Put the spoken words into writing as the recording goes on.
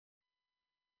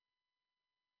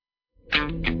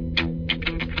Generation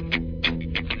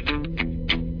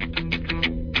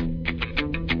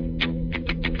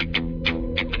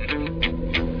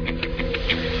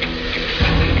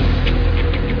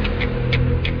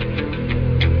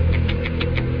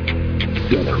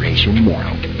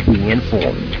Now. Be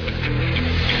informed.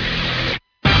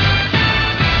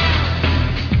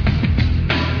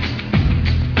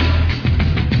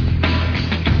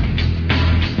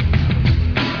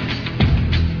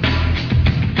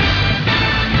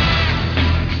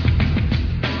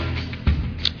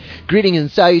 Greetings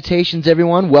and salutations,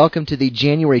 everyone. Welcome to the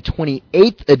January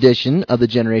 28th edition of the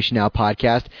Generation Now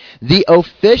podcast, the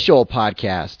official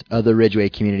podcast of the Ridgeway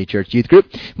Community Church Youth Group.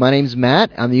 My name's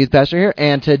Matt. I'm the youth pastor here.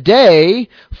 And today,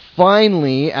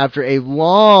 finally, after a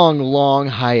long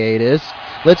hiatus,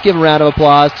 let's give a round of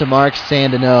applause to Mark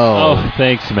Sandino. Oh,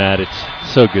 thanks, Matt.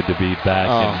 It's so good to be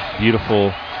back in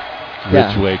beautiful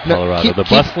Ridgeway, Colorado, the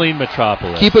bustling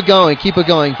metropolis. Keep it going,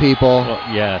 people.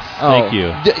 Well, yes, thank you.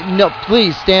 No,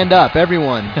 please stand up,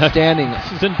 everyone. Standing.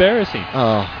 This is embarrassing.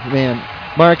 Oh, man.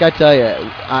 Mark, I tell you,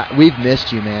 we've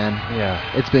missed you, man.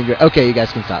 Yeah. It's been great. Okay, you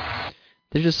guys can stop.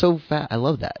 They're just so fat. I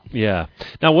love that. Yeah.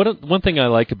 Now, one thing I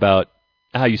like about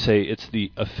how you say it's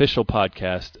the official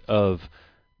podcast of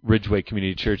Ridgeway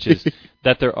Community Church is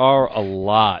that there are a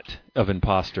lot of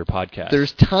imposter podcasts.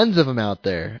 There's tons of them out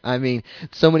there. I mean,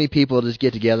 so many people just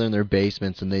get together in their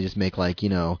basements and they just make like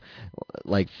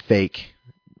fake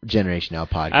Generation Now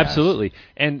podcasts. Absolutely.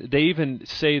 And they even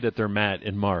say that they're Matt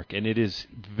and Mark, and it is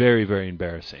very, very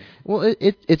embarrassing. Well,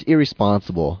 it's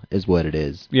irresponsible is what it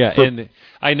is. Yeah, and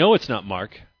I know it's not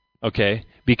Mark, okay,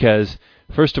 because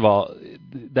first of all,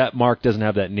 that Mark doesn't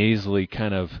have that nasally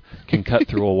kind of can cut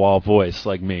through a wall voice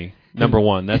like me. Number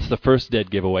one, that's the first dead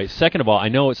giveaway. Second of all, I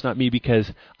know it's not me because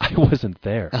I wasn't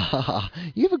there.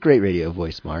 You have a great radio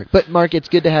voice, Mark. But, Mark, it's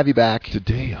good to have you back.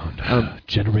 Today on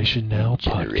Generation Now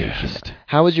podcast.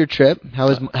 How was your trip?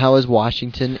 How was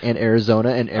Washington and Arizona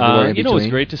and everywhere in between? It was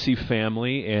great to see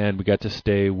family, and we got to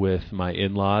stay with my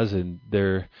in-laws, and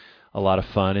they're a lot of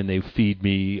fun, and they feed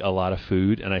me a lot of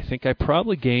food, and I think I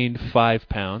probably gained 5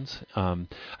 pounds. I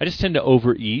just tend to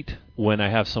overeat when I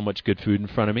have so much good food in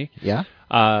front of me. Yeah?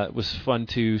 It was fun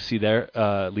to see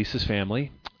Lisa's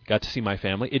family. Got to see my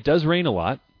family. It does rain a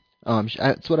lot.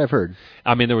 That's what I've heard.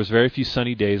 I mean, there was very few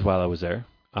sunny days while I was there.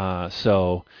 And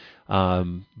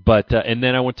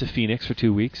then I went to Phoenix for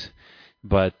 2 weeks.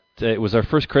 But it was our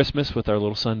first Christmas with our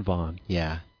little son, Vaughn.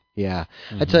 Yeah.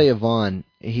 Mm-hmm. I tell you, Vaughn,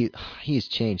 he's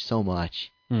changed so much.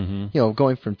 Mm-hmm. You know,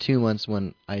 going from 2 months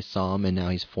when I saw him, and now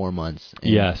he's 4 months.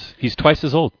 Yes, he's twice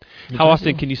as old. How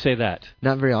often can you say that?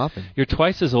 Not very often. You're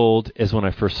twice as old as when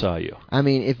I first saw you. I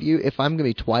mean, if I'm gonna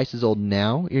be twice as old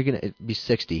now, you're gonna be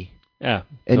 60. Yeah,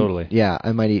 and totally. Yeah,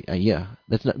 I might.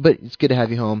 That's not. But it's good to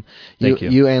have you home. Thank you.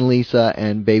 You and Lisa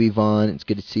and baby Vaughn. It's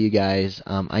good to see you guys.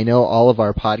 I know all of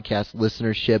our podcast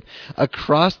listenership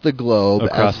across the globe,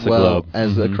 as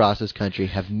across this country,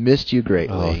 have missed you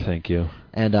greatly. Oh, thank you.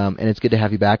 And it's good to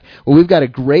have you back. Well, we've got a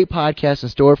great podcast in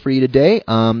store for you today.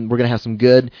 We're going to have some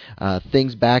good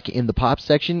things back in the pop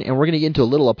section, and we're going to get into a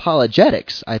little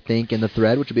apologetics, I think, in the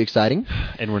thread, which will be exciting.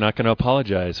 And we're not going to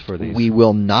apologize for these. We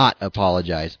will not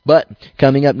apologize. But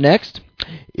coming up next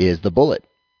is The Bullet.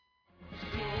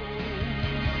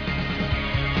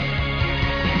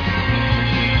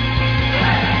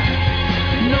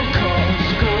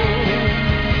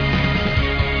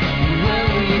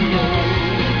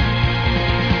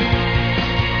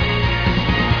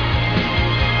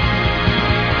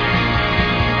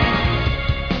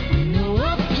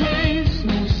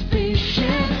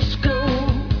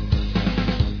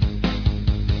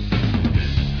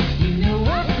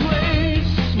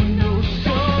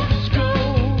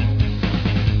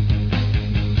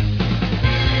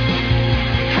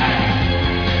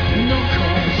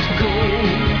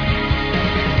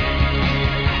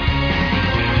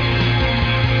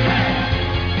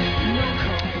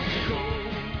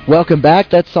 Welcome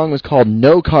back. That song was called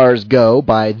No Cars Go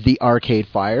by The Arcade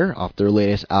Fire off their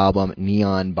latest album,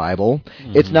 Neon Bible.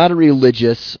 Mm-hmm. It's not a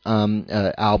religious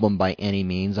album by any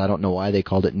means. I don't know why they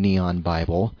called it Neon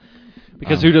Bible.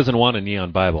 Because who doesn't want a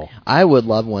neon Bible? I would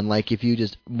love one. Like if you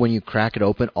just, when you crack it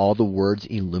open, all the words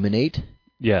illuminate.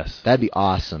 Yes. That'd be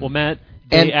awesome. Well, Matt,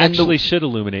 they actually should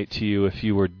illuminate to you if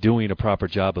you were doing a proper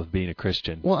job of being a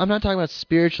Christian. Well, I'm not talking about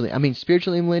spiritually. I mean,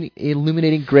 spiritually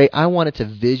illuminating, great. I want it to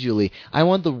visually. I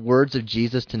want the words of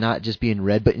Jesus to not just be in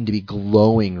red, but to be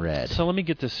glowing red. So let me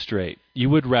get this straight. You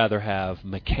would rather have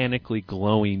mechanically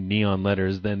glowing neon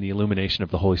letters than the illumination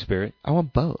of the Holy Spirit? I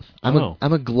want both. I'm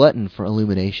a glutton for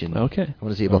illumination. Okay. I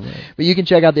want to see both. Right. But you can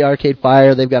check out the Arcade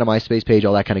Fire. They've got a MySpace page,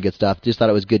 all that kind of good stuff. Just thought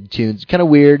it was good tunes. Kind of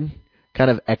weird. kind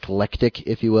of eclectic,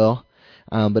 if you will.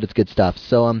 But it's good stuff.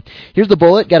 So here's the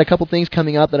bullet. Got a couple things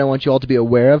coming up that I want you all to be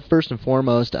aware of. First and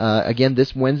foremost, again,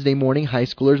 this Wednesday morning, high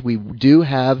schoolers, we do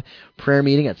have prayer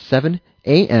meeting at 7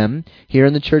 a.m. here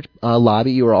in the church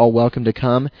lobby. You are all welcome to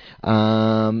come.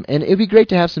 And it'd be great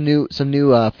to have some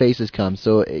new faces come.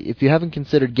 So if you haven't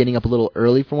considered getting up a little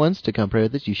early for once to come pray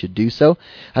with us, you should do so.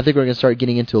 I think we're going to start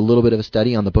getting into a little bit of a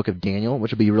study on the book of Daniel,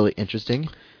 which will be really interesting.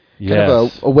 Yes. Kind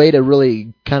of a way to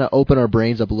really kind of open our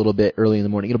brains up a little bit early in the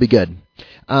morning. It'll be good.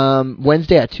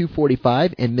 Wednesday at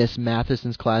 2:45 in Miss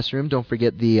Matheson's classroom. Don't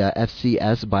forget the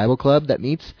FCS Bible Club that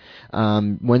meets.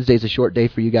 Wednesday's a short day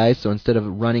for you guys, so instead of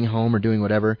running home or doing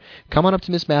whatever, come on up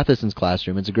to Miss Matheson's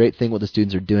classroom. It's a great thing what the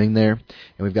students are doing there, and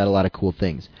we've got a lot of cool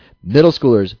things. Middle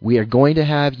schoolers, we are going to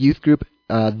have youth group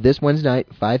this Wednesday night,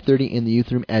 5:30 in the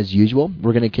youth room as usual.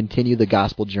 We're going to continue the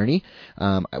gospel journey.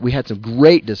 We had some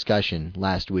great discussion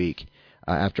last week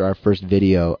after our first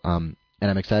video, and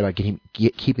I'm excited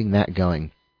about keeping that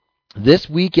going. This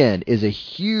weekend is a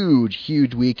huge,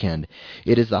 huge weekend.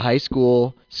 It is the high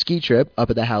school ski trip up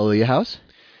at the Hallelujah House.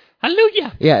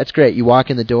 Hallelujah! Yeah, it's great. You walk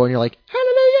in the door and you're like,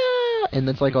 Hallelujah! And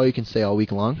that's like all you can say all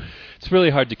week long. It's really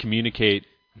hard to communicate.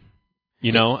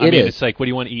 You know, I mean, it's like, what do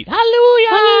you want to eat?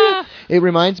 Hallelujah! It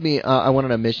reminds me, I went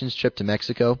on a missions trip to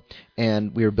Mexico,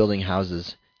 and we were building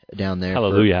houses down there.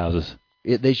 Hallelujah houses.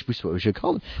 We should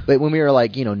call them. But when we were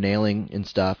like, nailing and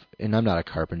stuff, and I'm not a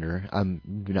carpenter, I'm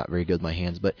not very good with my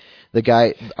hands, but the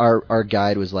guy, our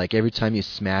guide was like, every time you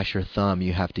smash your thumb,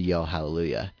 you have to yell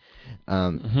hallelujah.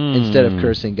 Instead of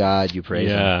cursing God, you praise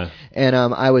Him. And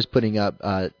I was putting up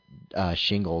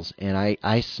shingles, and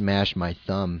I smashed my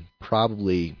thumb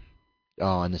probably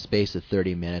in the space of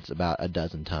 30 minutes about a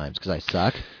dozen times because I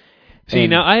suck. See,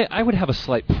 now I would have a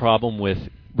slight problem with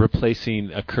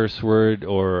replacing a curse word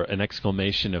or an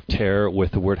exclamation of terror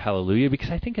with the word hallelujah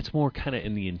because I think it's more kind of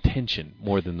in the intention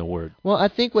more than the word. Well, I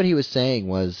think what he was saying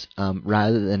was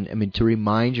rather than, to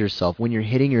remind yourself when you're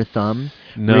hitting your thumb,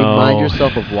 remind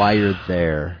yourself of why you're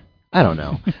there. I don't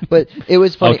know. But it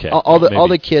was funny. Okay, all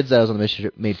the kids that I was on the mission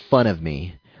trip made fun of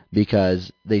me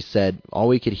because they said all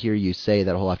we could hear you say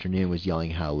that whole afternoon was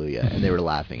yelling hallelujah, and they were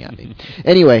laughing at me.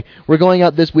 Anyway, we're going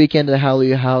out this weekend to the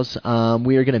Hallelujah House.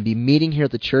 We are going to be meeting here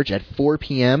at the church at 4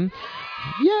 p.m.,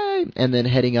 yay! And then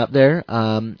heading up there.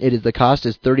 The cost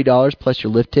is $30 plus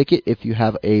your lift ticket. If you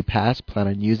have a pass, plan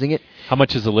on using it. How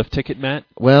much is a lift ticket, Matt?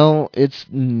 Well, it's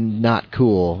not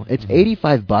cool. It's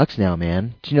 $85 now,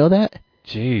 man. Did you know that?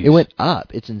 Jeez. It went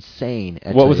up. It's insane.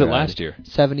 What was it last year?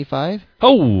 75.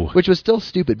 Oh! Which was still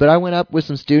stupid. But I went up with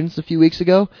some students a few weeks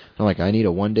ago. I'm like, I need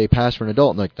a one-day pass for an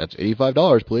adult. I'm like, that's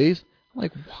 $85, please. I'm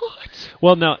like, what?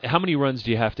 Well, now, how many runs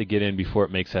do you have to get in before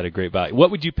it makes that a great value?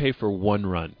 What would you pay for one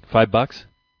run? $5?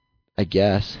 I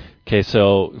guess. Okay,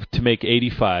 so to make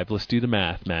 85, let's do the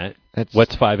math, Matt.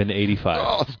 What's 5 into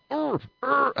 85? I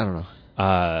don't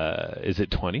know. Is it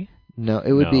 20? No,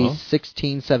 it would be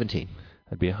 16, 17.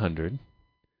 That'd be 100.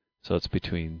 So it's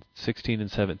between 16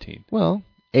 and 17. Well,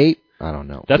 8. I don't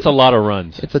know. That's a lot of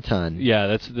runs. It's a ton. Yeah,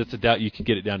 that's a doubt you can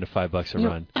get it down to $5 a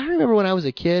run. I remember when I was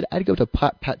a kid, I'd go to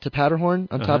Powderhorn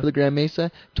on top of the Grand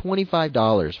Mesa,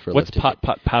 $25 for a lift ticket.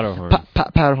 What's Powderhorn?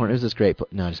 Powderhorn. It was this great.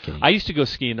 No, just kidding. I used to go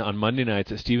skiing on Monday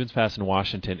nights at Stevens Pass in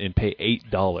Washington and pay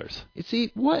 $8. You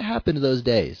see, what happened to those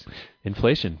days?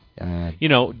 Inflation.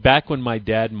 Back when my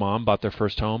dad and mom bought their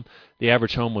first home, the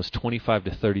average home was $25,000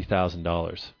 to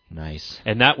 $30,000. Nice.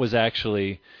 And that was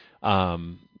actually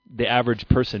the average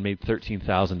person made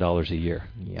 $13,000 a year.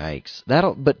 Yikes!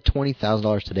 But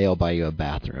 $20,000 today will buy you a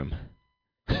bathroom.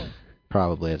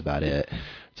 Probably that's about it.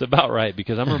 It's about right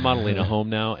because I'm remodeling a home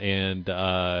now,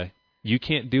 and you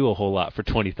can't do a whole lot for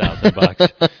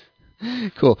 $20,000.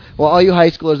 Cool. Well, all you high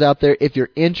schoolers out there, if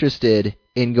you're interested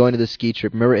in going to the ski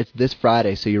trip, remember it's this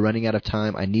Friday, so you're running out of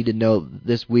time. I need to know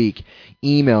this week.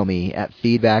 Email me at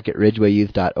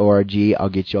feedback@ridgewayyouth.org. I'll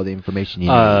get you all the information you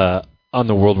need. On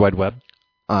the World Wide Web?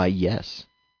 Yes.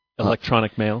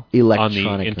 Electronic mail? Electronic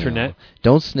on the internet? Mail.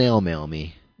 Don't snail mail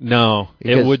me. No,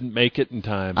 it wouldn't make it in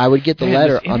time. I would get the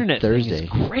letter this on internet Thursday.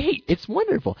 Thing is great. It's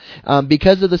wonderful.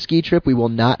 Because of the ski trip, we will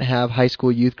not have high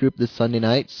school youth group this Sunday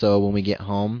night, so when we get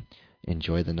home,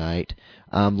 enjoy the night.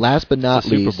 Last but not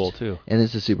least, Super Bowl too. And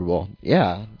it's the Super Bowl.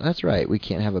 Yeah, that's right. We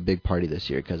can't have a big party this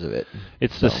year because of it.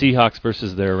 It's the Seahawks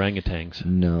versus the orangutans.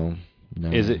 No.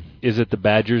 Is it the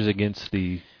Badgers against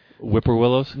the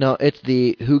Whippoorwillows? No, it's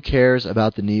the who cares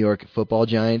about the New York Football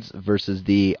Giants versus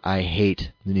the I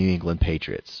hate the New England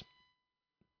Patriots.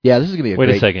 Yeah, this is gonna be Wait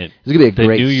a second. This is gonna be a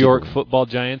great. The New York Football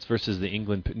Giants versus the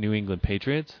New England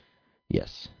Patriots.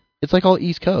 Yes, it's like all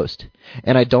East Coast,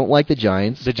 and I don't like the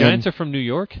Giants. The Giants are from New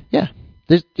York. Yeah,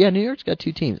 New York's got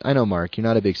 2 teams. I know, Mark, you're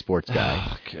not a big sports guy.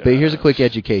 Oh, but here's a quick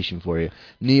education for you.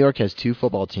 New York has 2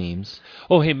 football teams.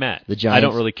 Oh, hey, Matt. The Giants. I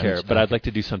don't really care, but I'd like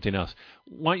to do something else.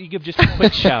 Why don't you give just a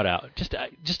quick shout-out?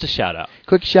 Just a shout-out.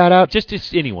 Quick shout-out?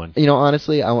 Just anyone.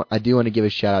 Honestly, I do want to give a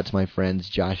shout-out to my friends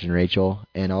Josh and Rachel,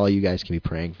 and all you guys can be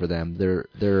praying for them.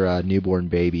 Their newborn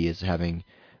baby is having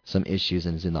some issues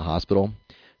and is in the hospital.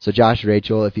 So Josh and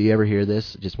Rachel, if you ever hear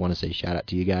this, just want to say shout-out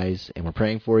to you guys, and we're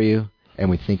praying for you. And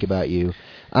we think about you.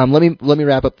 Let me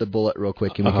wrap up the bullet real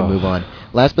quick, and we can move on.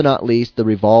 Last but not least, the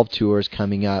Revolve Tour is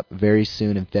coming up very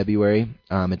soon in February.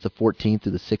 It's the 14th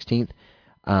through the 16th.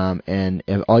 And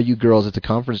all you girls, it's a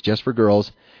conference just for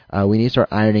girls. We need to start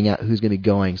ironing out who's going to be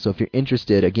going. So if you're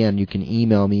interested, again, you can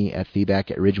email me at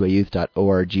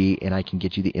feedback@ridgewayyouth.org, and I can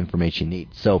get you the information you need.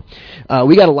 So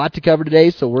we got a lot to cover today,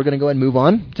 so we're going to go ahead and move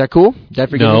on. Is that cool? Did I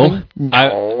forget anything?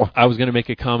 No. I was going to make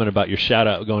a comment about your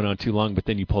shout-out going on too long, but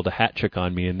then you pulled a hat trick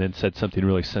on me and then said something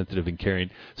really sensitive and caring,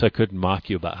 so I couldn't mock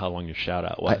you about how long your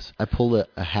shout-out was. I pulled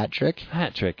a hat trick?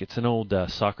 Hat trick. It's an old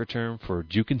soccer term for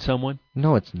juking someone.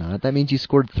 No, it's not. That means you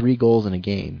scored 3 goals in a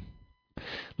game.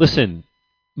 Listen,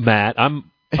 Matt,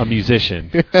 I'm a musician.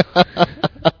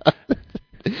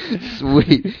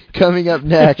 Sweet. Coming up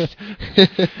next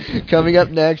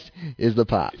is the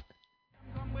pop.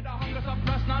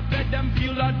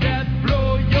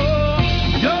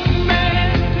 Young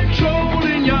man,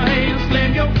 controlling your hands,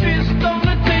 slam your fist on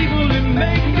the table and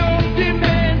make your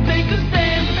demand. Take a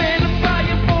stand, fan the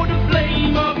fire for the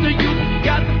flame of the youth.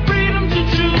 Got the freedom to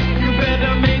choose, you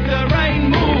better make the right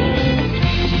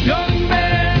move. Young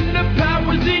man, the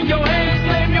power's in your hands,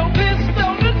 slam your fist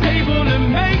on the table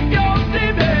and make your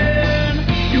demand.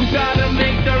 You gotta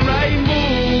make the right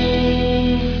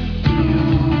move. You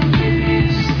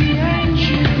is the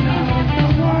engine of the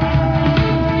world.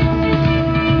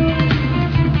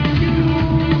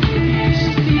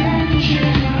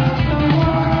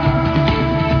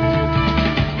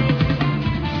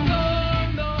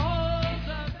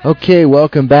 Okay,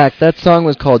 welcome back. That song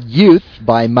was called Youth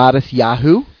by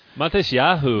Matisyahu.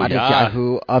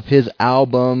 Matisyahu of his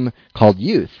album called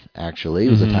Youth, actually.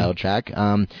 It was the title track.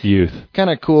 Youth.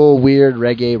 Kind of cool, weird,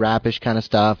 reggae, rapish kind of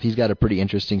stuff. He's got a pretty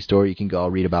interesting story. You can go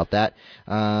read about that.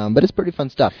 But it's pretty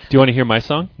fun stuff. Do you want to hear my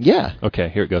song? Yeah. Okay,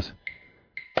 here it goes.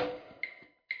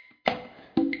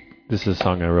 This is a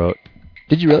song I wrote.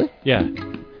 Did you really? Yeah.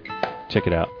 Check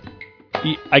it out.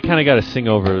 I kind of got to sing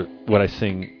over what I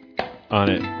sing on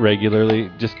it regularly,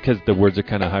 just because the words are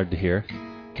kind of hard to hear.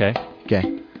 Okay?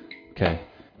 Okay. Okay.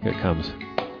 Here it comes.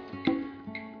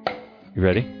 You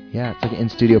ready? Yeah, it's like an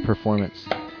in-studio performance.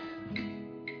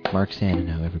 Mark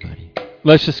Sandino, everybody.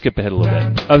 Let's just skip ahead a little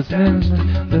bit. I was the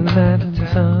night in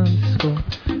Sunday school.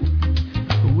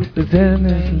 The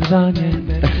dinner's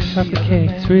lasagna, chocolate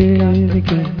cake's really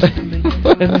good.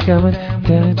 And the government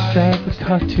dance drive was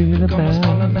caught to the mouth.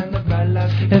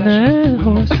 And the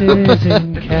horses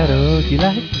and cattle, do you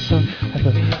like the song? I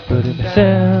thought, put it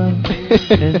myself.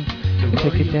 And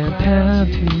take it downtown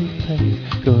to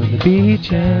play. Go on the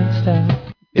beach and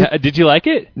stop. Yeah, did you like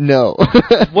it? No.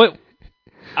 What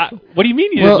do you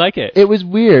mean you didn't like it? It was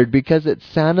weird because it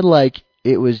sounded like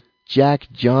it was Jack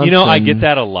Johnson. You know, I get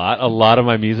that a lot. A lot of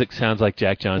my music sounds like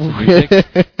Jack Johnson music.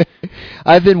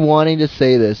 I've been wanting to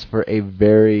say this for a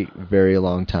very, very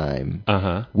long time.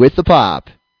 Uh-huh. With the pop,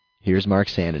 here's Mark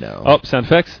Sandino. Oh, sound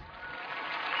effects?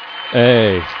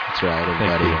 Hey. That's right,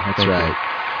 everybody. That's Thank right.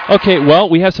 You. Okay, well,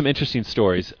 we have some interesting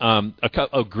stories.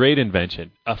 A great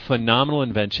invention, a phenomenal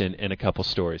invention, and a couple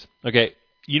stories. Okay,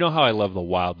 you know how I love the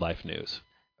wildlife news.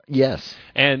 Yes.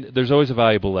 And there's always a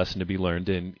valuable lesson to be learned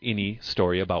in any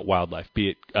story about wildlife,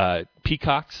 be it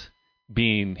peacocks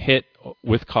being hit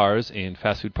with cars in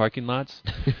fast food parking lots,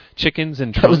 chickens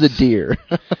and trunks. That was a deer.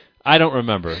 I don't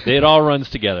remember. It all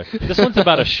runs together. This one's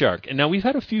about a shark. And now we've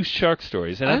had a few shark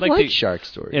stories. And I I'd like like to, shark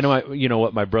stories. You know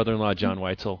what? My brother-in-law, John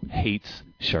Weitzel, hates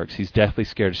sharks. He's deathly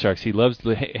scared of sharks. He loves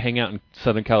to hang out in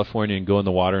Southern California and go in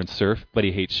the water and surf, but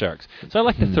he hates sharks. So I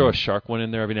like to throw a shark one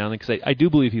in there every now and then because I do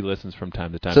believe he listens from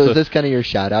time to time. So is this kind of your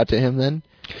shout-out to him then?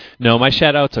 No, my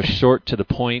shout-outs are short, to the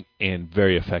point, and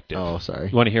very effective. Oh,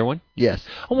 sorry. You want to hear one? Yes.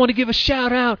 I want to give a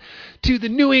shout-out to the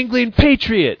New England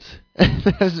Patriots.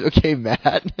 Okay,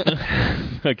 Matt.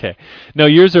 Okay. No,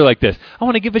 yours are like this. I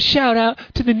want to give a shout-out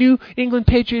to the New England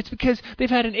Patriots because they've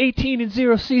had an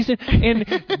 18-0 season,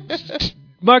 and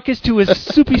Marcus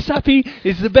Tuipulotu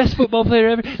is the best football player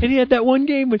ever, and he had that one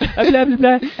game with blah, blah,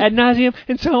 blah, ad nauseum,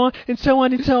 and so on, and so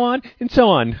on, and so on, and so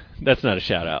on. That's not a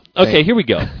shout-out. Okay, here we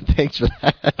go. Thanks for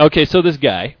that. Okay, so this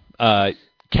guy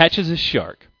catches a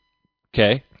shark,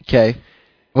 okay? Okay.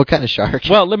 What kind of shark?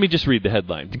 Well, let me just read the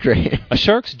headline. Great. A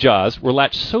shark's jaws were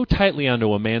latched so tightly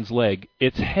onto a man's leg,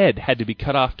 its head had to be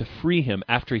cut off to free him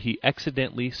after he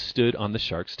accidentally stood on the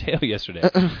shark's tail yesterday.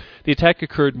 The attack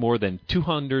occurred more than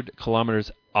 200 kilometers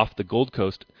off the Gold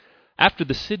Coast after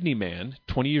the Sydney man,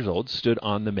 20 years old, stood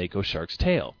on the Mako shark's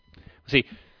tail. See,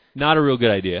 not a real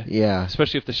good idea, Yeah.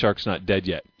 especially if the shark's not dead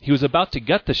yet. He was about to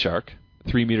gut the shark,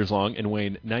 3 meters long and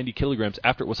weighing 90 kilograms,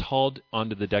 after it was hauled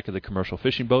onto the deck of the commercial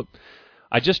fishing boat.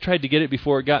 I just tried to get it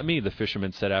before it got me, the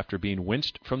fisherman said after being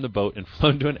winched from the boat and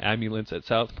flown to an ambulance at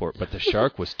Southport, but the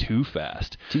shark was too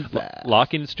fast. Too fast.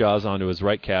 Locking its jaws onto his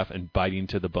right calf and biting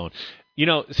to the bone. You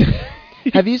know,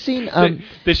 Have you seen...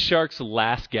 the shark's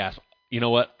last gasp. You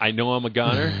know what? I know I'm a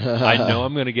goner. I know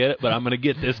I'm going to get it, but I'm going to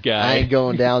get this guy. I ain't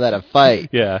going down without a fight.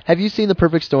 Yeah. Have you seen The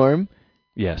Perfect Storm?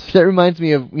 Yes. That reminds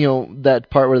me of, that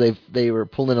part where they were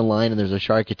pulling a line and there's a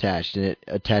shark attached, and it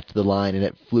attached to the line and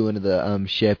it flew into the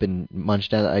ship and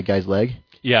munched down that guy's leg.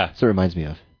 Yeah. That's what it reminds me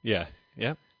of. Yeah.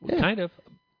 Yeah. Kind of.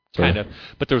 Sort Kind of.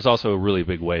 But there was also a really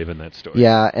big wave in that story.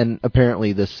 Yeah, and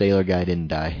apparently the sailor guy didn't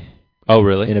die Oh,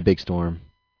 really? in a big storm,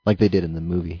 like they did in the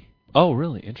movie. Oh,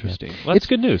 really? Interesting. Well, that's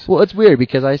good news. Well, it's weird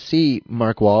because I see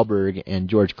Mark Wahlberg and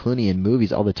George Clooney in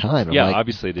movies all the time. I'm yeah, like,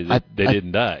 obviously they I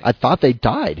didn't die. I thought they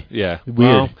died. Yeah. Weird.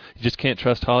 Well, you just can't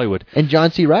trust Hollywood. And John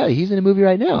C. Reilly, he's in a movie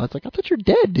right now. It's like, I thought you're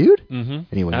dead, dude. Mm-hmm.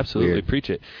 Anyway, absolutely. weird. Preach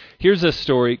it. Here's a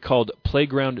story called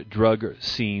Playground Drug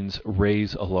Scenes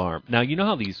Raise Alarm. Now, you know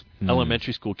how these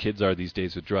elementary school kids are these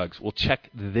days with drugs? Well, check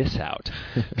this out.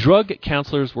 Drug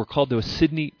counselors were called to a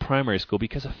Sydney primary school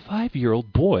because a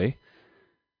 5-year-old boy...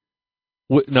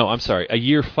 a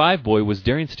year 5 boy was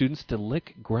daring students to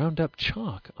lick ground-up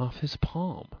chalk off his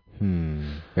palm.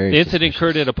 Very The incident suspicious.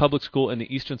 occurred at a public school in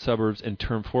the eastern suburbs in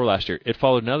Term 4 last year. It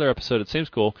followed another episode at the same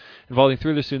school involving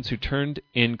 3 other students who turned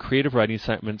in creative writing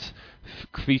assignments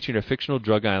featuring a fictional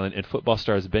drug island and football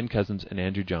stars Ben Cousins and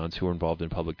Andrew Johns, who were involved in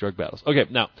public drug battles. Okay,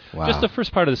 now, Wow. just the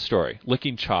first part of the story,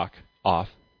 licking chalk off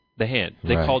the hand.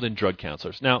 They Right. called in drug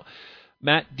counselors. Now,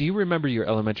 Matt, do you remember your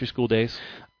elementary school days?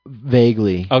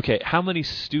 Vaguely. Okay, how many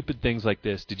stupid things like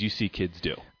this did you see kids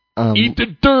do? Um, Eat the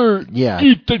dirt! yeah.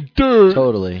 Eat the dirt!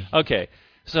 Totally. Okay,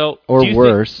 so... Or do you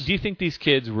worse. do you think these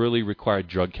kids really require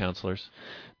drug counselors?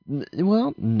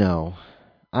 Well, no.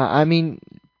 I mean,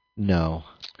 no.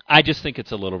 I just think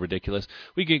it's a little ridiculous.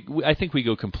 I think we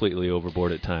go completely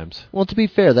overboard at times. Well, to be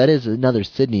fair, that is another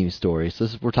Sydney story. So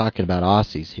we're talking about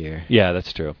Aussies here. Yeah,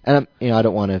 that's true. And I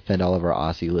don't want to offend all of our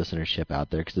Aussie listenership out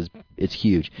there because it's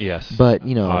huge. Yes. But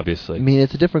obviously. I mean,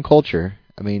 it's a different culture.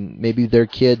 I mean, maybe their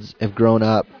kids have grown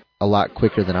up a lot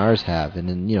quicker than ours have, and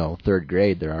in 3rd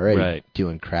grade they're already Right.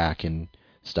 doing crack and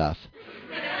stuff.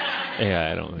 Yeah,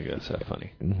 I don't think that's that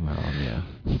funny. Well,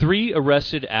 yeah. 3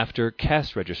 arrested after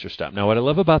cash register stop. Now, what I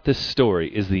love about this story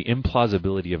is the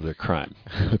implausibility of their crime.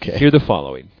 Okay. Hear the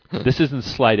following. This is in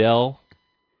Slidell,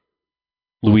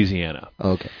 Louisiana.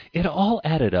 Okay. It all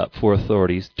added up for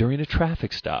authorities during a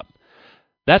traffic stop.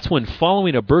 That's when,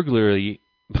 following a burglary,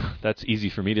 that's easy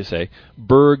for me to say,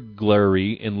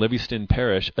 burglary in Livingston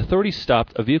Parish, authorities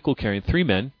stopped a vehicle carrying 3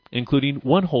 men, including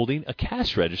one holding a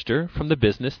cash register from the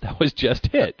business that was just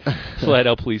hit.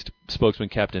 Slidell Police spokesman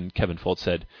Captain Kevin Foltz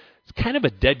said, "It's kind of a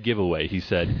dead giveaway," he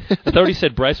said. Authorities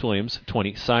said Bryce Williams,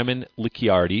 20, Simon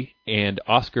Licciardi, and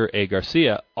Oscar A.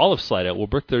 Garcia, all of Slidell, were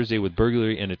booked Thursday with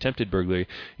burglary and attempted burglary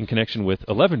in connection with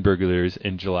 11 burglaries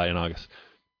in July and August.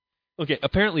 Okay,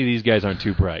 apparently these guys aren't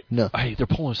too bright. No. Hey, they're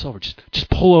pulling us over. Just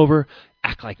pull over,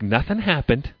 act like nothing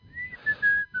happened.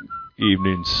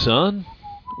 Evening, son.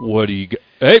 What do you got?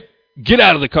 Hey, get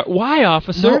out of the car. Why,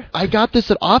 officer? No, I got this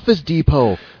at Office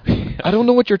Depot. I don't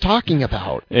know what you're talking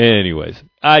about. Anyways,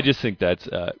 I just think that's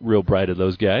real bright of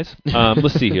those guys.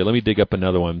 Let's see here. Let me dig up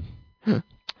another one.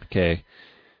 Okay.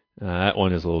 That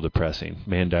one is a little depressing.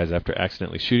 Man dies after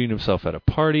accidentally shooting himself at a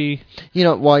party.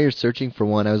 While you're searching for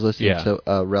one, I was listening Yeah. to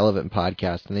a Relevant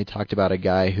podcast, and they talked about a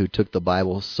guy who took the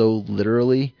Bible so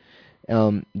literally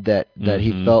that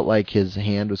he felt like his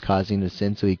hand was causing the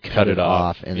sin, so he cut it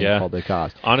off and then called the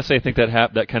cops. Honestly, I think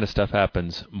that kind of stuff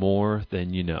happens more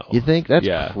than you know. You think? That's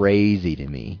Yeah. crazy to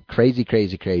me. Crazy,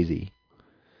 crazy, crazy.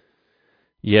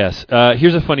 Yes.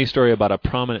 Here's a funny story about a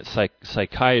prominent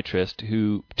psychiatrist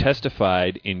who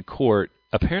testified in court,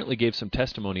 apparently gave some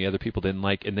testimony other people didn't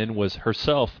like, and then was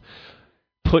herself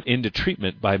put into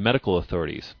treatment by medical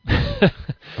authorities.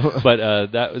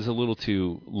 But that was a little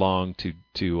too long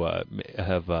to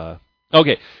have...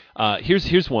 Okay,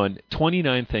 here's one.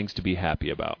 29 things to be happy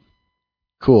about.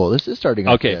 Cool. This is starting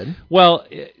off Okay. good. Well,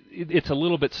 it's a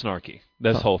little bit snarky,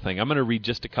 this whole thing. I'm going to read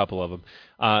just a couple of them.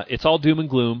 It's all doom and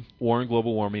gloom, war and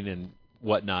global warming and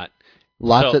whatnot.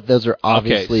 Those are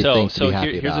obviously things to be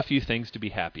happy here's about. a few things to be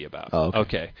happy about. Oh,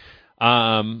 okay.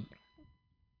 Tom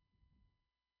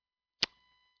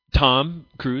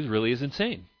Cruise really is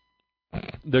insane.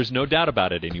 There's no doubt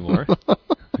about it anymore.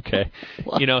 Okay.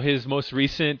 What? His most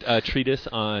recent treatise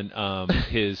on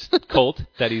his cult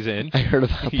that he's in. I heard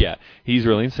about that. Yeah, he's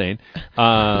really insane.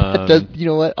 That does, you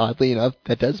know what? Oddly enough,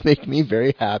 that does make me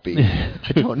very happy.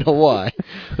 I don't know why.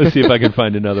 Let's see if I can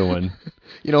find another one.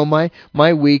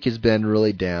 My week has been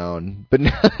really down, but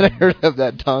now that I heard of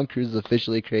that Tom Cruise is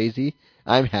officially crazy,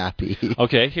 I'm happy.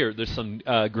 Okay, here, there's some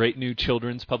great new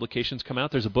children's publications come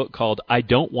out. There's a book called I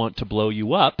Don't Want to Blow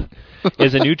You Up.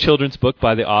 It's a new children's book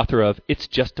by the author of It's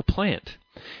Just a Plant.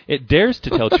 It dares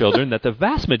to tell children that the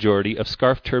vast majority of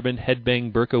scarf, turban,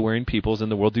 headbang, burqa-wearing peoples in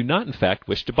the world do not, in fact,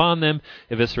 wish to bomb them,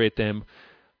 eviscerate them,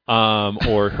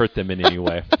 or hurt them in any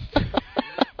way.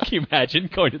 Can you imagine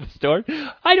going to the store?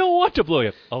 I don't want to blow you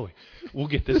up. Oh, we'll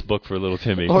get this book for little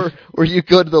Timmy. Or you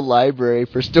go to the library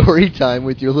for story time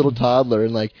with your little toddler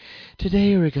and like,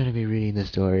 today we're going to be reading the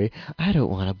story, I Don't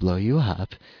Want to Blow You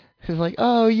Up. It's like,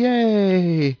 oh,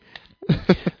 yay.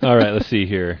 All right, let's see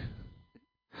here.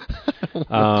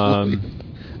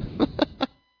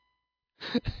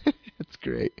 It's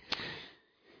great.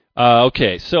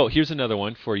 Okay, so here's another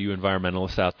one for you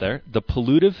environmentalists out there. The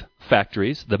pollutive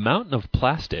factories, the mountain of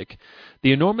plastic,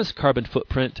 the enormous carbon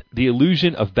footprint, the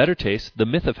illusion of better taste, the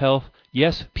myth of health.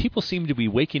 Yes, people seem to be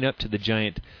waking up to the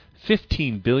giant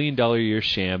 $15 billion a year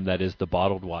sham that is the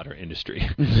bottled water industry.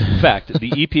 In fact,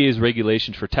 the EPA's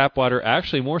regulations for tap water are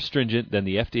actually more stringent than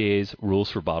the FDA's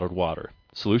rules for bottled water.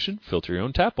 Solution? Filter your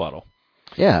own tap bottle.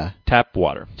 Yeah. Tap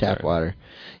water. Tap water.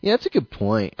 Yeah, that's a good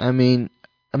point.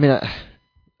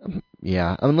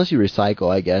 Yeah, unless you recycle,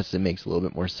 I guess it makes a little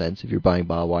bit more sense if you're buying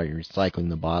bottled water, you're recycling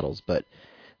the bottles. But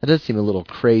that does seem a little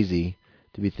crazy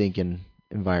to be thinking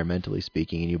environmentally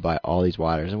speaking, and you buy all these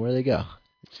waters, and where do they go?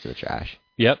 It's to the trash.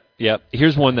 Yep.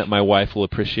 Here's one that my wife will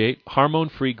appreciate.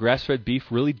 Hormone-free grass-fed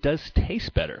beef really does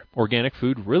taste better. Organic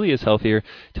food really is healthier.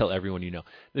 Tell everyone you know.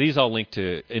 These all link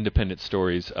to independent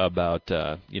stories about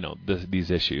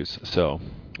these issues. So,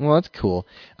 well, that's cool.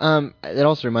 It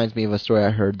also reminds me of a story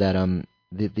I heard that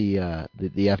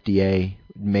the FDA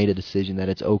made a decision that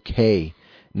it's okay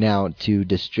now to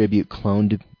distribute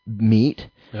cloned meat.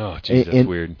 Oh, geez, that's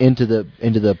weird. Into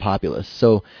the populace.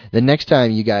 So the next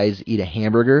time you guys eat a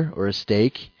hamburger or a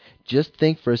steak, just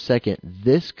think for a second,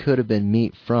 this could have been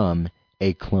meat from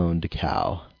a cloned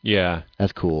cow. Yeah.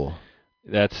 That's cool.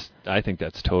 I think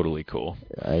that's totally cool.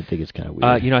 I think it's kind of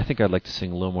weird. I think I'd like to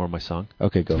sing a little more of my song.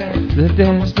 Okay, go. The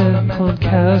dance cloned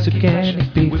cows,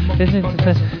 organic beef, eating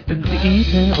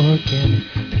organic,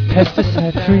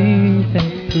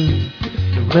 pesticide-free food.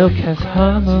 Milk has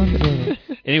hormones in it.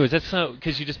 Anyways, that's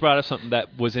because you just brought up something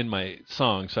that was in my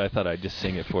song, so I thought I'd just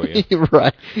sing it for you.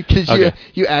 Right, because Okay.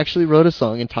 you actually wrote a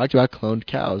song and talked about cloned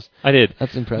cows. I did.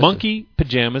 That's impressive. Monkey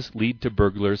pajamas lead to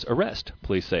burglar's arrest,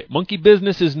 police say. Monkey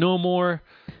business is no more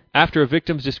after a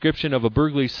victim's description of a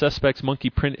burglary suspect's monkey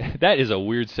print. That is a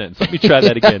weird sentence. Let me try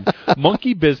that again.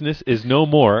 Monkey business is no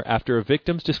more after a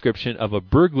victim's description of a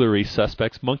burglary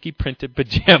suspect's monkey printed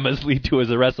pajamas lead to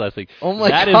his arrest last week. Oh my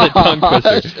That gosh. is a tongue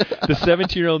twister. The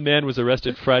 17-year-old man was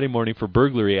arrested Friday morning for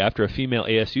burglary after a female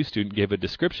ASU student gave a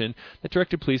description that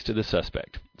directed police to the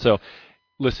suspect. So,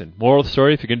 listen, moral of the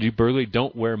story, if you're going to do burglary,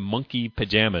 don't wear monkey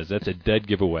pajamas. That's a dead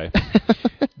giveaway.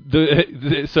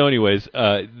 So anyways,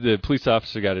 the police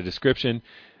officer got a description.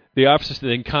 The officer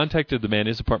then contacted the man in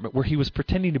his apartment where he was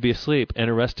pretending to be asleep and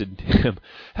arrested him.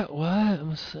 What?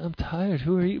 I'm tired.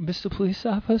 Who are you, Mr. Police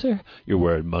Officer? You're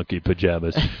wearing monkey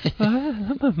pajamas.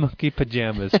 I'm in monkey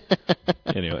pajamas.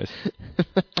 Anyways,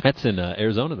 that's in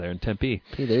Arizona there in Tempe.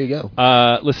 Hey, there you go.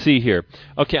 Let's see here.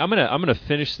 Okay, I'm gonna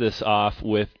finish this off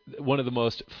with one of the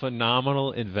most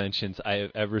phenomenal inventions I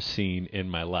have ever seen in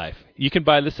my life. You can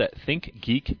buy this at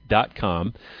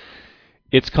thinkgeek.com.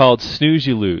 It's called Snooze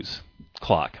You Lose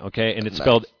clock, okay? And it's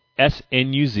spelled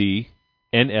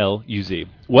SNUZNLUZ.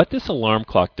 What this alarm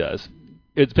clock does,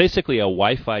 it's basically a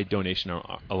Wi-Fi donation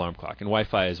alarm clock, and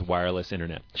Wi-Fi is wireless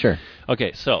internet. Sure.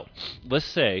 Okay, so let's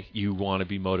say you want to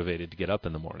be motivated to get up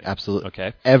in the morning. Absolutely.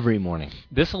 Okay? Every morning.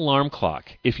 This alarm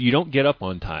clock, if you don't get up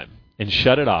on time and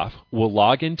shut it off, will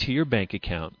log into your bank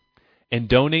account and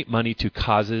donate money to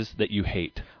causes that you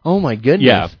hate. Oh, my goodness.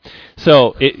 Yeah.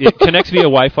 So it connects via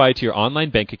Wi-Fi to your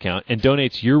online bank account and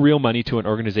donates your real money to an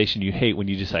organization you hate when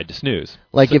you decide to snooze.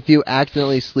 Like if you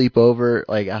accidentally sleep over,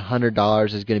 like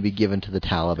 $100 is going to be given to the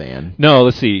Taliban. No,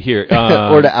 let's see here.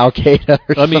 Or to Al-Qaeda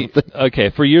or something.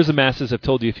 Okay, for years the masses have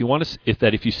told you if you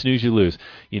snooze, you lose.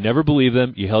 You never believe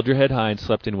them. You held your head high and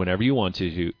slept in whenever you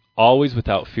wanted to. always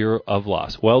without fear of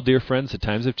loss. Well, dear friends, the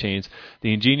times have changed.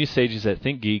 The ingenious sages at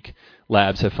ThinkGeek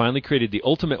Labs have finally created the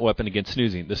ultimate weapon against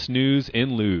snoozing, the snooze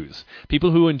and lose.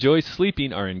 People who enjoy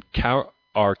sleeping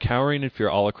are cowering in fear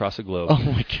all across the globe. Oh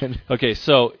my goodness. Okay,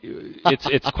 so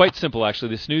it's quite simple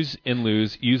actually. The snooze and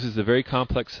lose uses the very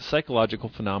complex psychological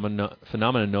phenomenon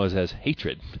known as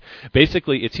hatred.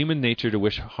 Basically, it's human nature to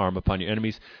wish harm upon your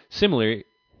enemies.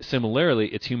 Similarly,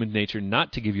 it's human nature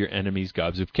not to give your enemies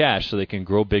gobs of cash so they can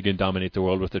grow big and dominate the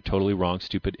world with a totally wrong,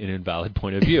 stupid, and invalid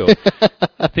point of view.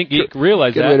 I think you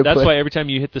realize Good way to that. That's put why it. every time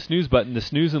you hit the snooze button, the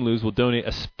snooze and lose will donate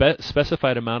a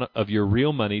specified amount of your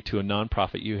real money to a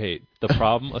nonprofit you hate. The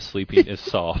problem of sleeping is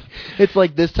solved. It's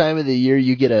like this time of the year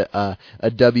you get a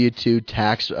W-2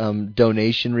 tax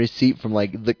donation receipt from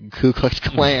like the Ku Klux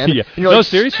Klan. Yeah. And you're No, like,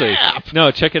 seriously. "Snap!" No,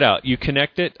 check it out. You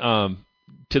connect it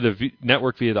to the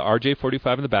network via the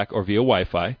RJ45 in the back or via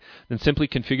Wi-Fi. Then simply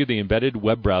configure the embedded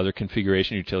web browser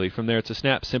configuration utility. From there, it's a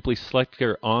snap. Simply select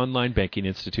your online banking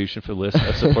institution for the list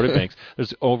of supported banks.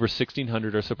 There's over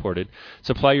 1,600 are supported.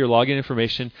 Supply your login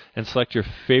information and select your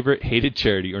favorite hated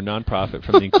charity or nonprofit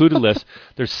from the included list.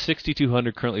 There's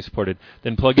 6,200 currently supported.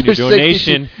 Then plug in your There's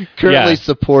donation. 62 currently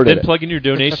supported. Then plug in your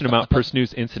donation amount per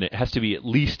snooze incident. It has to be at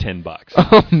least $10.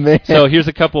 Oh man. So here's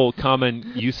a couple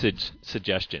common usage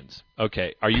suggestions.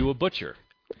 Okay, are you a butcher?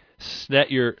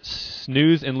 Set your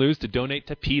snooze and lose to donate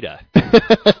to PETA.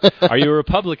 Are you a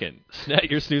Republican?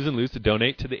 Set your snooze and lose to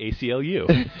donate to the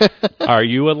ACLU. Are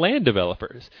you a land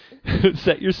developer?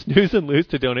 Set your snooze and lose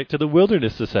to donate to the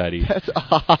Wilderness Society. That's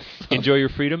awesome. Enjoy your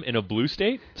freedom in a blue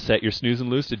state? Set your snooze and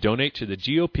lose to donate to the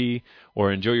GOP.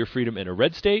 Or enjoy your freedom in a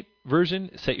red state version?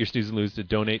 Set your snooze and lose to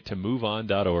donate to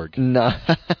MoveOn.org. No.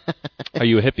 Are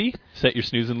you a hippie? Set your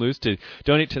snooze and lose to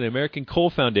donate to the American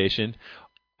Coal Foundation.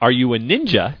 Are you a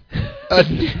ninja?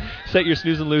 Set your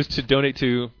snooze and lose to donate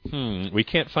to, we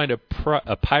can't find a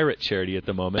pirate charity at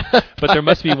the moment, but there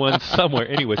must be one somewhere.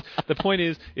 Anyways, the point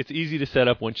is, it's easy to set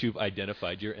up once you've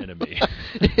identified your enemy.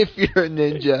 If you're a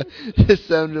ninja, just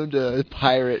send them to a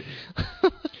pirate.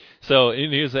 So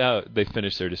and here's how they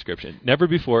finish their description. Never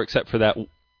before, except for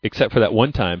that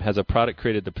one time, has a product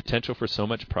created the potential for so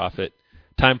much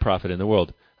time profit in the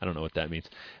world. I don't know what that means.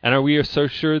 And we are so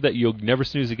sure that you'll never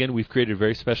snooze again, we've created a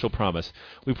very special promise.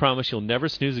 We promise you'll never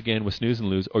snooze again with Snooze and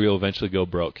Lose, or you'll eventually go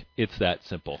broke. It's that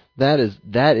simple. That is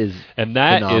And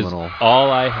that phenomenal. is all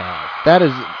I have. That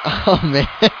is, oh man.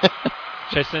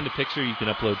 Should I send a picture you can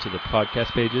upload to the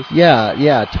podcast pages?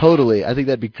 Yeah, totally. I think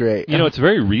that'd be great. You know, it's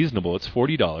very reasonable. It's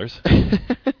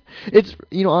 $40. It's,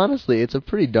 honestly, it's a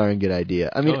pretty darn good idea.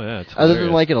 I mean, Oh, yeah, it's other than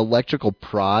hilarious. like an electrical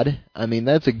prod, I mean,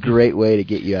 that's a great way to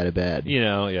get you out of bed.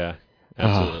 Yeah,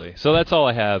 absolutely. So that's all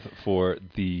I have for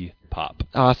the pop.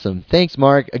 Awesome. Thanks,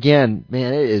 Mark. Again,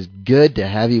 man, it is good to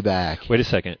have you back. Wait a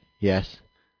second. Yes.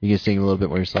 You can sing a little bit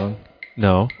more your song?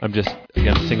 No, I'm just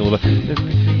going to sing a little bit.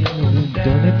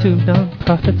 Donate to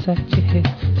non-profits that you hate.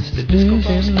 Snooze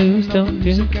and lose, don't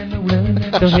do none.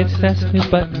 Don't hit that snooze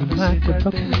button like a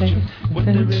broken leg.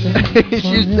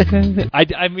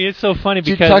 I mean, it's so funny Did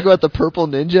you because... talk about the purple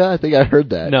ninja? I think I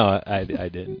heard that. No, I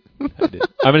didn't. I'm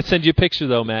going to send you a picture,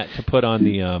 though, Matt, to put on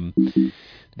the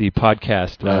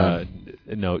podcast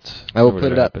notes. I will or put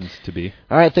it whatever up. happens to be.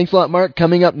 All right, thanks a lot, Mark.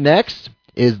 Coming up next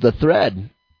is The Thread.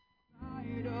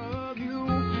 Of you,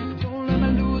 don't let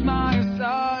me lose my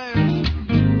sight.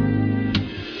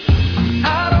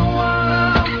 I don't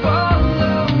wanna fall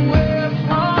away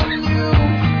from you.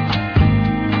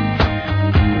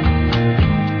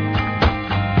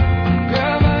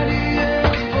 Gravity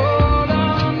has pulled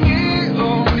on me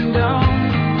on down.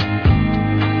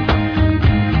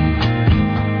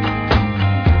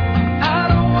 I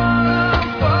don't wanna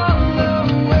fall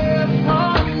away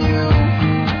from you.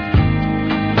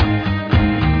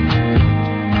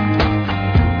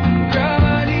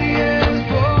 Gravity has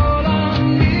pulled on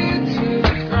me to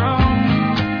the ground.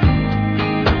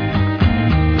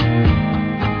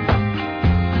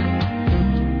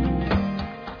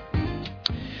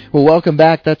 Well, welcome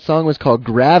back. That song was called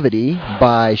Gravity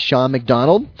by Sean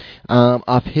McDonald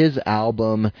off his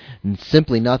album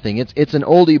Simply Nothing. It's an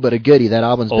oldie but a goodie. That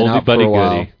album's been Oldie out but for a a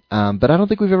while. goodie. But I don't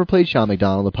think we've ever played Sean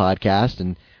McDonald on the podcast,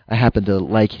 and I happen to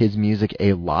like his music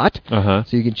a lot. Uh-huh.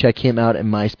 So you can check him out at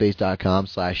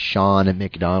myspace.com/Sean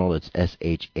McDonald. It's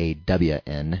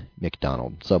SHAWN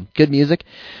McDonald. So good music.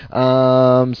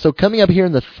 So coming up here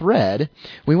in the thread,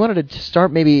 we wanted to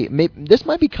start maybe this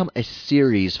might become a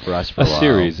series for us for a while.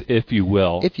 series, if you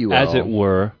will. If you will. As it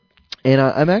were. And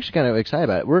I'm actually kind of excited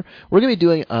about it. We're going to be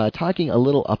doing talking a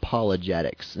little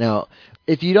apologetics. Now,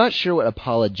 if you're not sure what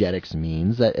apologetics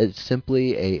means, that it's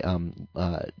simply a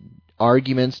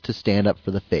arguments to stand up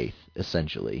for the faith,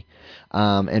 essentially.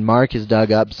 And Mark has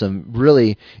dug up some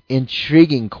really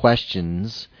intriguing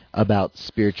questions about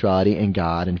spirituality and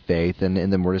God and faith, and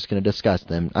then we're just going to discuss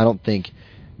them. I don't think,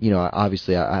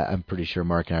 obviously I'm pretty sure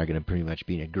Mark and I are going to pretty much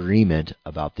be in agreement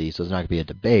about these, so it's not going to be a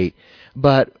debate.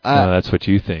 But that's what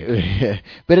you think.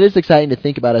 But it is exciting to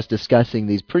think about us discussing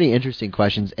these pretty interesting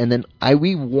questions, and then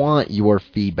we want your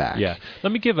feedback. Yeah.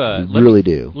 Let me give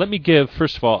do. Let me give,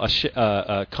 first of all,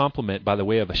 a compliment by the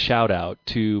way of a shout-out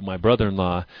to my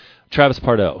brother-in-law, Travis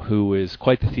Pardo, who is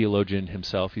quite the theologian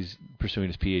himself. He's pursuing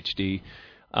his Ph.D.,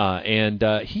 and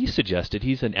he suggested,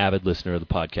 he's an avid listener of the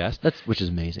podcast. Which is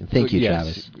amazing. Thank you, yes,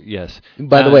 Travis. Yes.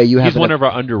 By the way, he's one of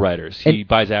our underwriters. He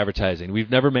buys advertising. We've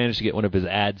never managed to get one of his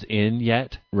ads in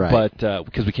yet, right? But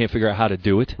because we can't figure out how to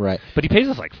do it, right? But he pays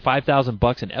us like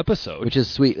 $5,000 an episode, which is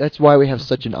sweet. That's why we have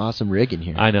such an awesome rig in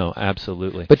here. I know,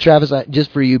 absolutely. But Travis,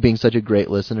 just for you being such a great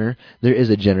listener, there is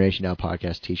a Generation Now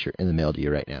podcast T-shirt in the mail to you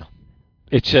right now.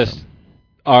 It's just.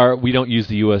 We don't use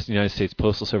the United States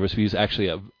Postal Service. We use actually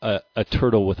a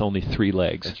turtle with only 3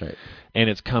 legs. That's right. And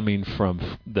it's coming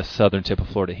from the southern tip of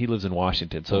Florida. He lives in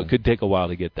Washington, so it could take a while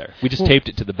to get there. We just taped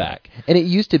it to the back. And it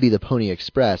used to be the Pony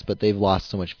Express, but they've lost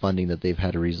so much funding that they've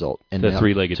had to result. And the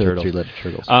three-legged turtle. Three-legged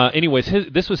turtles. Anyways,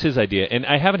 this was his idea, and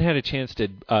I haven't had a chance to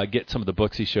get some of the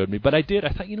books he showed me, but I did. I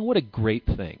thought, what a great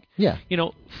thing. Yeah.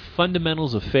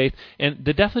 Fundamentals of faith, and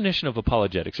the definition of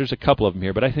apologetics. There's a couple of them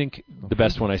here, but I think the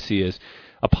best one I see is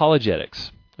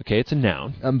apologetics. Okay, it's a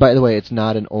noun. By the way, it's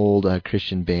not an old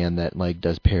Christian band that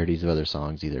does parodies of other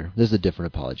songs either. This is a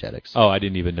different apologetics. Oh, I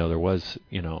didn't even know there was.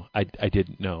 I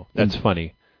didn't know. That's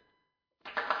funny.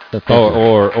 There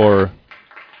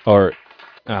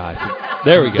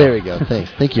we go. There we go.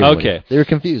 Thanks. Thank you. Everybody. Okay. They were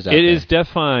confused. It is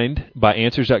defined by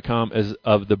Answers.com as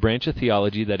of the branch of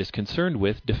theology that is concerned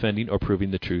with defending or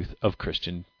proving the truth of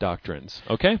Christian doctrines.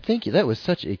 Okay. Thank you. That was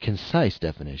such a concise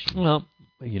definition. Well.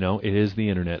 It is the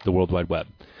internet, the World Wide Web.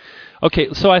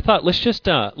 Okay, so I thought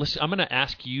I'm going to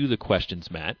ask you the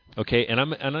questions, Matt. Okay, and I'm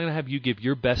going to have you give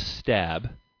your best stab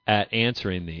at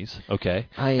answering these. Okay,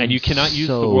 and you cannot use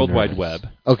the World Wide Web.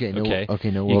 Okay, no.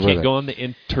 World You can't go on the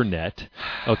internet.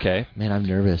 Okay. Man, I'm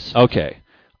nervous. Okay.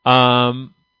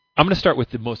 I'm going to start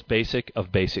with the most basic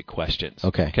of basic questions.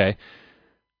 Okay. Okay.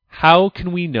 How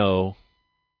can we know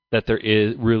that there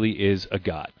really is a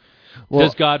God? Well,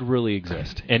 does God really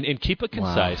exist? And keep it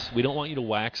concise. Wow. We don't want you to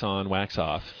wax on, wax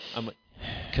off.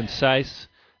 Concise,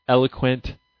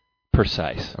 eloquent,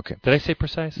 precise. Okay. Did I say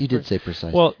precise? You did say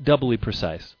precise. Well, doubly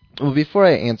precise. Well, before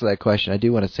I answer that question, I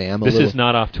do want to say this is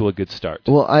not off to a good start.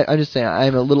 Well, I'm just saying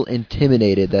I'm a little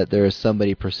intimidated that there is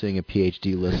somebody pursuing a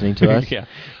PhD listening to us. Yeah.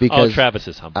 Because Travis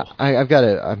is humble.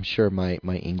 I'm sure my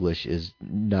English is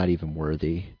not even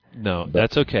worthy. No,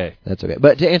 that's okay. That's okay.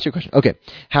 But to answer your question, okay,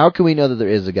 how can we know that there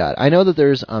is a God? I know that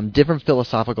there's different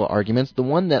philosophical arguments. The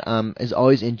one that has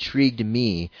always intrigued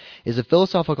me is a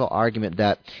philosophical argument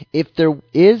that if there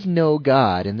is no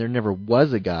God and there never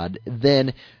was a God,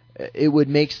 then it would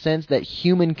make sense that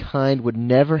humankind would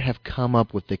never have come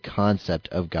up with the concept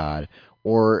of God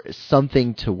or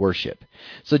something to worship.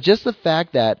 So just the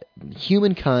fact that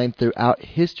humankind throughout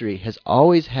history has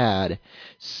always had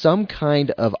some kind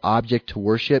of object to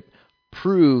worship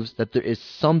proves that there is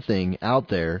something out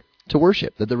there to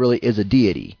worship, that there really is a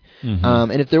deity.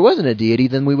 Mm-hmm. And if there wasn't a deity,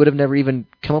 then we would have never even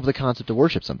come up with the concept to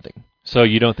worship something. So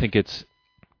you don't think it's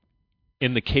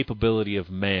in the capability of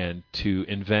man to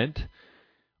invent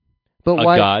a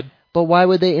God? But why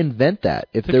would they invent that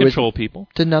if to there control was people?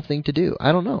 To nothing to do?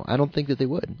 I don't know. I don't think that they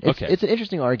would. It's an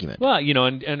interesting argument. Well,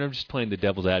 and I'm just playing the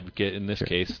devil's advocate. In this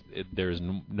case, there's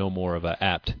no more of an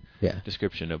apt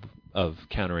description of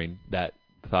countering that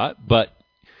thought. But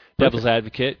devil's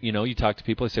advocate, you talk to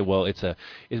people, they say, well,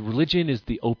 religion is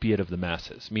the opiate of the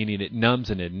masses, meaning it numbs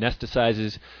and it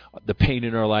anesthetizes the pain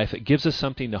in our life. It gives us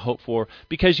something to hope for.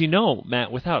 Because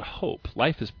Matt, without hope,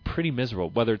 life is pretty miserable,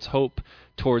 whether it's hope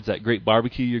towards that great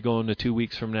barbecue you're going to 2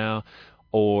 weeks from now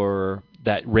or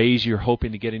that raise you're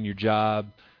hoping to get in your job.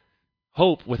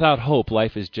 Without hope,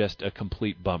 life is just a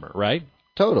complete bummer, right?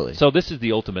 Totally. So this is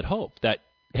the ultimate hope that,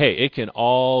 hey, it can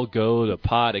all go to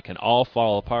pot, it can all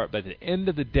fall apart, but at the end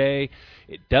of the day,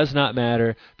 it does not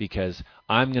matter because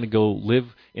I'm going to go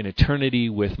live in eternity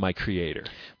with my Creator.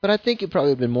 But I think it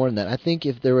probably would have been more than that. I think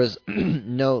if there was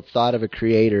no thought of a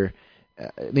Creator,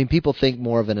 people think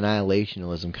more of an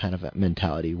annihilationism kind of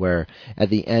mentality where at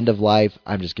the end of life,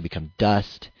 I'm just going to become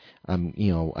dust.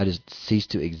 I just cease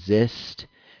to exist.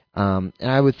 And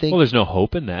I would think... Well, there's no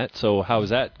hope in that, so how is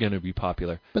that going to be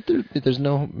popular? But there's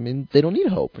no... they don't need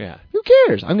hope. Yeah. Who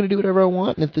cares? I'm going to do whatever I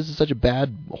want, and if this is such a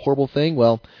bad, horrible thing,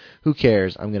 well, who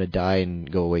cares? I'm going to die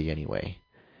and go away anyway.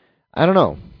 I don't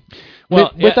know.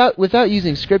 Well, Without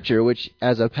using scripture, which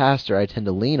as a pastor I tend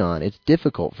to lean on, it's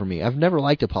difficult for me. I've never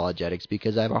liked apologetics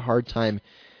because I have a hard time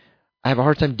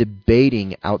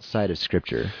debating outside of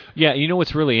scripture. Yeah, you know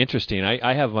what's really interesting?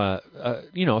 I have a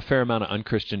fair amount of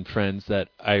unchristian friends that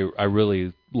I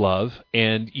really love,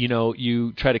 and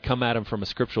you try to come at them from a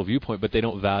scriptural viewpoint, but they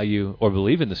don't value or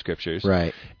believe in the scriptures.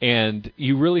 Right. And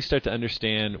you really start to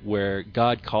understand where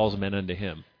God calls men unto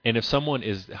Him. And if someone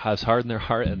has hardened their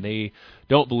heart and they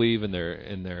don't believe in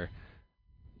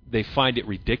they find it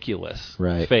ridiculous,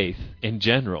 right, faith in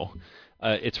general,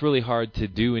 it's really hard to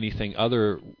do anything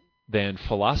other than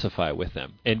philosophize with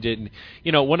them. And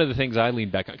one of the things I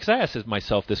lean back on, because I ask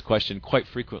myself this question quite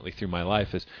frequently through my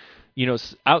life, is,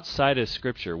 outside of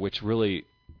Scripture, which really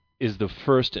is the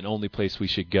first and only place we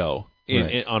should go,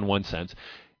 on one sense,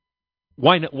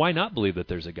 why not believe that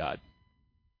there's a God?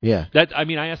 Yeah.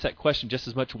 I ask that question just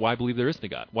as much. Why believe there isn't a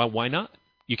God? Why not?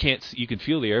 You can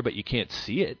feel the air, but you can't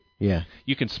see it. Yeah.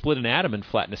 You can split an atom and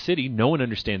flatten a city. No one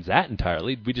understands that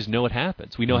entirely. We just know it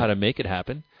happens. We know how to make it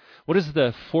happen. What is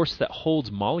the force that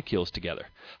holds molecules together?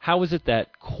 How is it that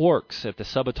quarks at the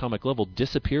subatomic level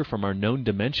disappear from our known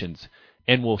dimensions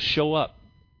and will show up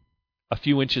a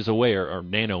few inches away, or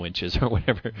nano inches, or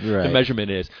whatever the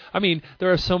measurement is?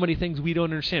 There are so many things we don't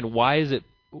understand. Why is it?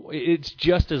 It's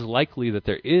just as likely that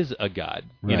there is a God,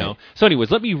 So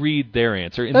anyways, let me read their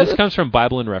answer. And this comes from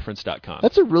BibleandReference.com.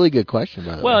 That's a really good question,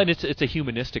 by the way. Well, and it's a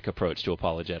humanistic approach to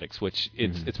apologetics, which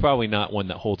it's probably not one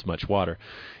that holds much water.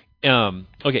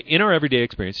 Okay, in our everyday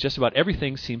experience, just about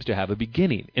everything seems to have a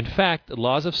beginning. In fact, the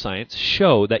laws of science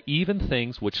show that even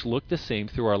things which look the same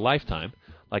through our lifetime,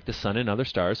 like the sun and other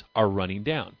stars, are running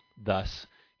down, thus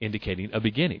indicating a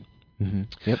beginning.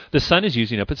 Mm-hmm. Yep. The sun is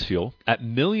using up its fuel at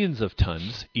millions of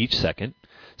tons each second.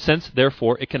 Since,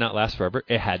 therefore, it cannot last forever,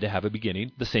 it had to have a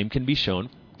beginning. The same can be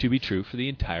shown to be true for the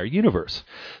entire universe.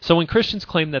 So when Christians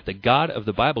claim that the God of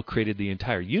the Bible created the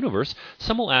entire universe,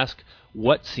 some will ask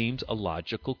what seems a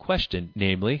logical question,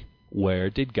 namely,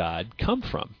 where did God come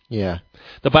from? Yeah.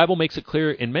 The Bible makes it clear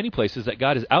in many places that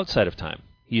God is outside of time.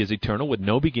 He is eternal with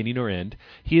no beginning or end.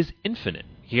 He is infinite.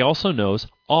 He also knows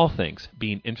all things,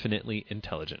 being infinitely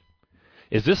intelligent.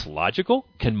 Is this logical?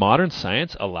 Can modern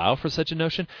science allow for such a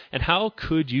notion? And how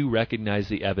could you recognize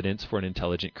the evidence for an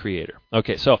intelligent creator?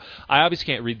 Okay, so I obviously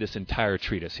can't read this entire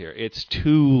treatise here. It's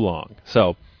too long.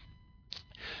 So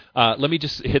let me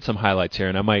just hit some highlights here,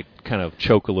 and I might kind of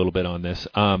choke a little bit on this.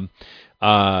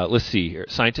 Let's see here.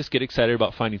 Scientists get excited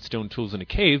about finding stone tools in a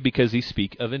cave because these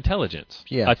speak of intelligence.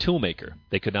 Yeah. A tool maker.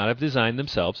 They could not have designed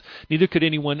themselves. Neither could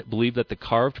anyone believe that the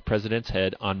carved president's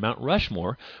head on Mount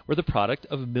Rushmore were the product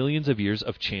of millions of years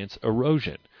of chance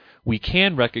erosion. We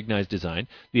can recognize design,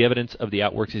 the evidence of the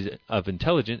outworkings of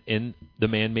intelligence in the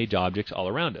man-made objects all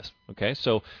around us. Okay,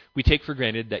 so we take for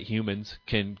granted that humans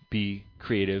can be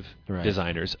creative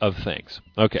designers of things.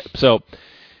 Okay, so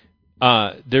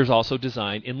there's also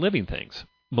design in living things.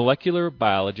 Molecular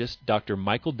biologist Dr.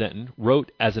 Michael Denton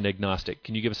wrote as an agnostic.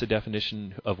 Can you give us a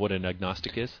definition of what an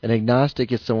agnostic is? An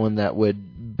agnostic is someone that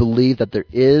would believe that there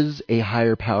is a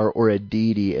higher power or a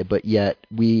deity, but yet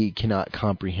we cannot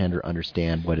comprehend or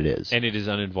understand what it is. And it is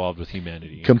uninvolved with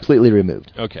humanity. Completely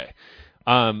removed. Okay.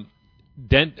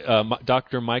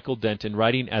 Dr. Michael Denton,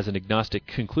 writing as an agnostic,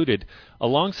 concluded,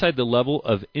 alongside the level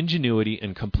of ingenuity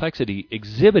and complexity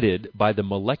exhibited by the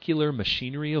molecular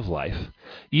machinery of life,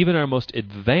 even our most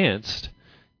advanced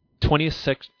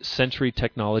 20th century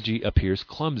technology appears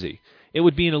clumsy. It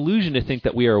would be an illusion to think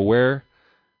that we are aware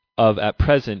of at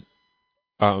present.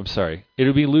 It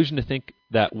would be an illusion to think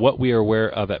that what we are aware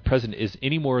of at present is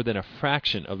any more than a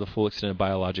fraction of the full extent of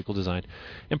biological design.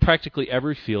 In practically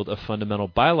every field of fundamental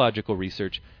biological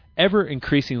research,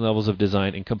 ever-increasing levels of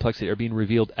design and complexity are being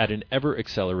revealed at an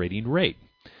ever-accelerating rate.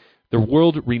 The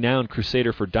world-renowned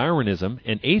crusader for Darwinism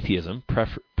and atheism,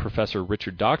 Professor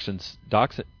Richard Dawkins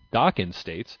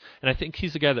states, and I think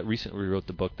he's the guy that recently wrote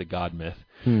the book, The God Myth,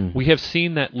 we have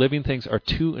seen that living things are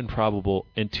too improbable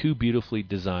and too beautifully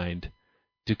designed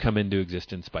to come into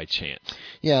existence by chance.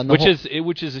 Yeah, and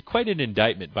which is quite an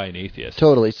indictment by an atheist.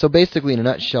 Totally. So basically, in a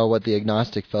nutshell, what the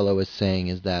agnostic fellow is saying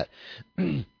is that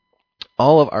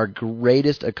all of our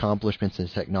greatest accomplishments in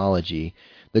technology,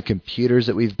 the computers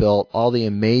that we've built, all the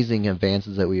amazing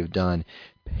advances that we have done,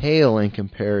 pale in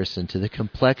comparison to the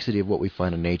complexity of what we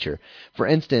find in nature. For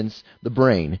instance, the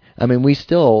brain.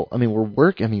 Scientists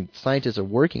are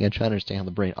working on trying to understand how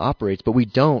the brain operates, but we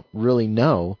don't really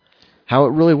know how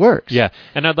it really works. Yeah,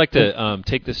 and I'd like to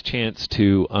take this chance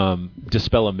to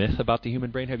dispel a myth about the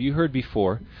human brain. Have you heard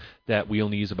before that we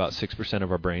only use about 6% of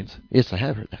our brains? Yes, I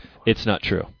have heard that before. It's not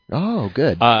true. Oh,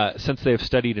 good. Since they have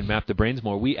studied and mapped the brains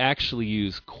more, we actually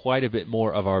use quite a bit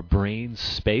more of our brain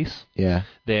space Yeah.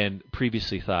 than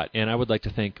previously thought. And I would like to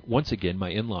thank, once again,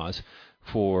 my in-laws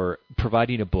for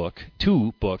providing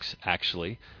two books,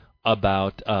 actually,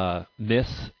 about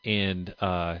myths and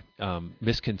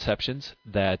misconceptions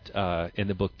that and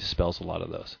the book dispels a lot of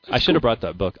those. I should have brought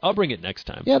that book. I'll bring it next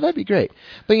time. Yeah, that'd be great.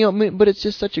 But but it's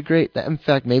just such a great. In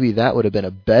fact, maybe that would have been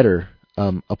a better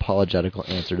apologetical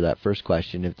answer to that first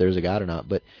question, if there's a God or not.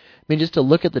 But I mean, just to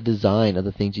look at the design of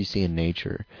the things you see in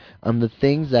nature, the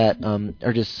things that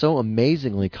are just so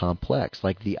amazingly complex,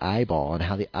 like the eyeball and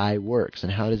how the eye works,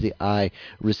 and how does the eye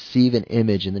receive an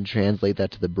image and then translate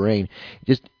that to the brain.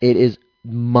 It is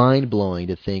mind-blowing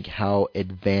to think how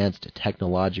advanced,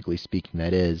 technologically speaking,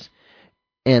 that is.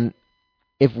 And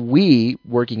if we,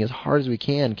 working as hard as we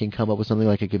can come up with something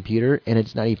like a computer, and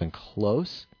it's not even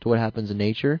close to what happens in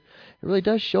nature, it really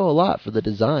does show a lot for the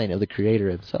design of the creator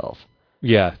himself.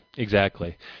 Yeah,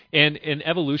 exactly. And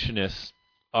evolutionists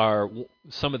are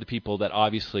some of the people that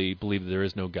obviously believe that there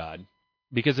is no God.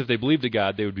 Because if they believed in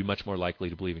God, they would be much more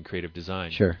likely to believe in creative design.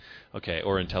 Sure. Okay,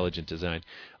 or intelligent design.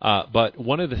 But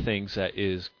one of the things that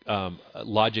is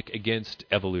logic against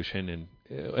evolution, and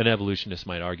an evolutionist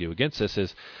might argue against this,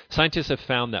 is scientists have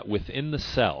found that within the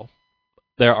cell,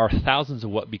 there are thousands of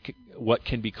what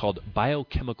can be called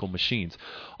biochemical machines.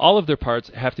 All of their parts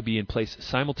have to be in place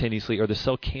simultaneously or the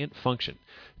cell can't function.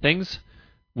 Things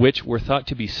which were thought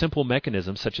to be simple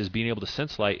mechanisms, such as being able to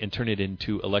sense light and turn it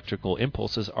into electrical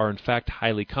impulses, are in fact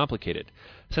highly complicated.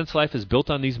 Since life is built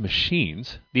on these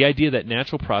machines, the idea that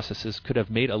natural processes could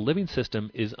have made a living system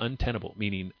is untenable,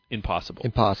 meaning impossible.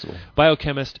 Impossible.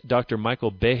 Biochemist Dr.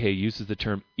 Michael Behe uses the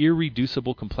term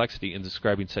irreducible complexity in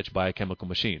describing such biochemical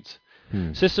machines.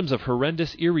 Systems of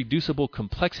horrendous, irreducible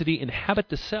complexity inhabit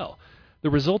the cell. The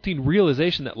resulting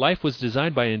realization that life was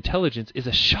designed by intelligence is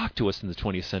a shock to us in the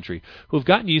 20th century, who have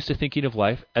gotten used to thinking of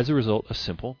life as a result of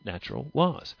simple natural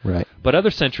laws. Right. But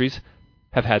other centuries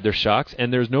have had their shocks,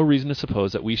 and there's no reason to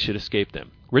suppose that we should escape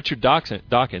them. Richard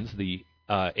Dawkins, the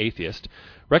atheist,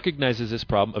 recognizes this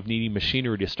problem of needing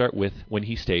machinery to start with when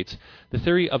he states, the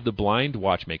theory of the blind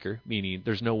watchmaker, meaning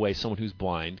there's no way someone who's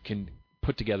blind can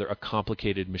put together a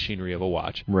complicated machinery of a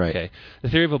watch. Right. Okay. The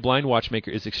theory of a blind watchmaker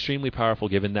is extremely powerful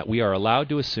given that we are allowed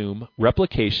to assume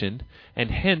replication and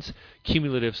hence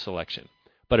cumulative selection.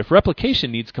 But if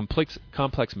replication needs complex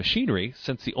machinery,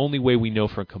 since the only way we know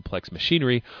for complex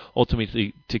machinery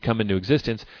ultimately to come into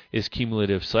existence is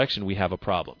cumulative selection, we have a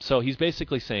problem. So he's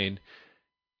basically saying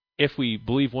if we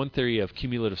believe one theory of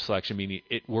cumulative selection, meaning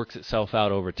it works itself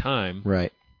out over time,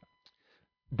 Right.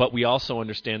 but we also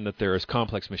understand that there is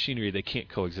complex machinery, they can't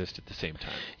coexist at the same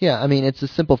time. Yeah, I mean, it's a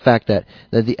simple fact that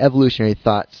the evolutionary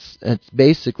thoughts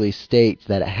basically states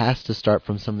that it has to start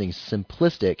from something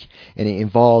simplistic, and it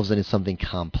evolves into something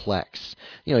complex.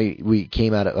 You know, we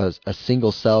came out of a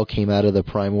single cell, came out of the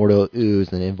primordial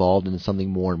ooze, and evolved into something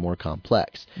more and more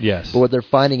complex. Yes. But what they're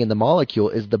finding in the molecule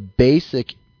is the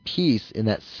basic piece in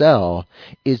that cell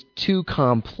is too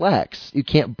complex. You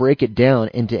can't break it down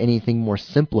into anything more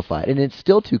simplified, and it's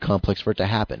still too complex for it to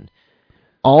happen.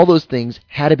 All those things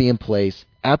had to be in place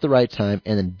at the right time,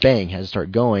 and then bang, had to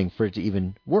start going for it to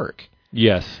even work.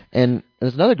 Yes. And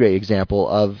there's another great example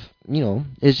of,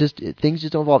 it's just things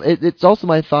just don't evolve. It's also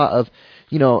my thought of,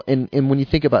 and when you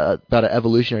think about an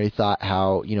evolutionary thought,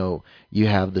 how, you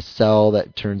have the cell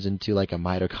that turns into like a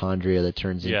mitochondria that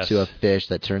turns Yes. into a fish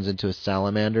that turns into a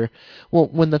salamander. Well,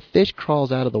 when the fish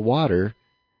crawls out of the water,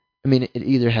 I mean, it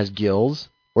either has gills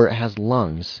or it has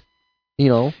lungs.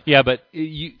 Yeah, but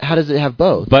How does it have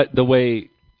both? But the way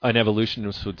an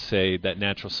evolutionist would say that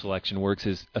natural selection works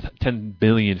is 10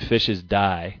 billion fishes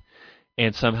die,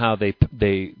 and somehow the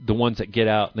ones that get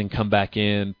out and then come back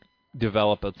in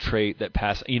develop a trait that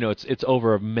pass. It's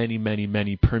over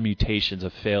many permutations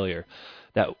of failure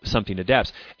that something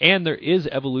adapts, and there is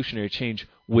evolutionary change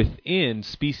within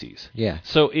species. Yeah.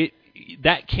 So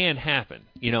that can happen.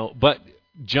 But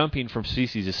jumping from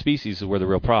species to species is where the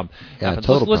real problem happens.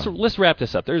 total problem. Let's wrap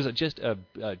this up. There's just a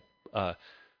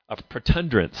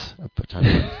preponderance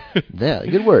Yeah,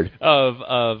 good word.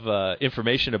 of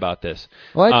information about this.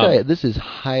 Well, I tell you, this is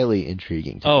highly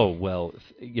intriguing to me. Oh well,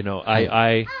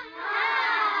 I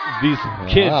these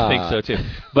kids think so too.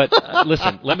 But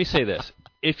listen, let me say this: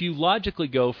 if you logically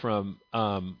go from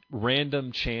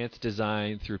random chance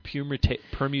design through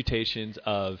permutations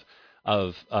of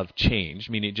of change,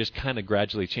 meaning it just kind of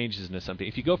gradually changes into something.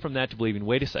 If you go from that to believing,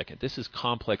 wait a second, this is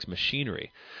complex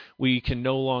machinery, we can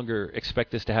no longer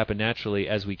expect this to happen naturally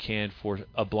as we can for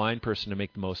a blind person to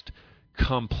make the most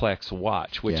complex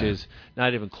watch, which is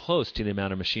not even close to the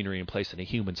amount of machinery in place in a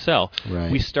human cell.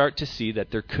 Right. We start to see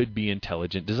that there could be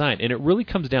intelligent design. And it really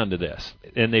comes down to this,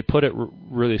 and they put it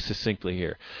really succinctly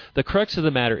here. The crux of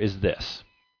the matter is this.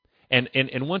 And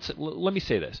let me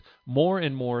say this. More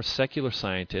and more secular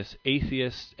scientists,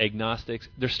 atheists, agnostics,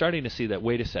 they're starting to see that,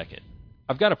 wait a second,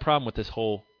 I've got a problem with this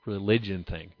whole religion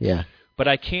thing. Yeah. But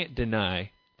I can't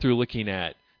deny, through looking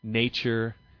at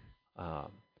nature,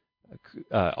 all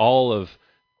of,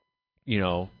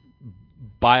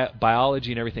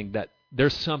 biology and everything, that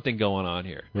there's something going on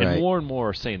here. Right. And more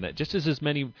are saying that, just as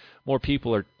many more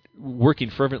people are working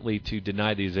fervently to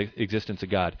deny the existence of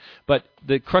God. But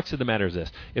the crux of the matter is this.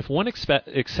 If one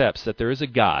accepts that there is a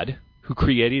God who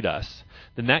created us,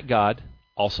 then that God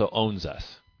also owns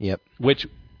us. Yep. Which,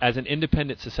 as an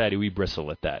independent society, we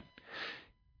bristle at that.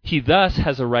 He thus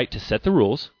has a right to set the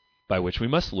rules by which we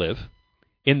must live.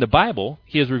 In the Bible,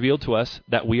 he has revealed to us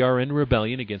that we are in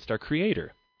rebellion against our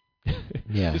Creator.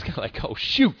 Yeah. It's kind of like, oh,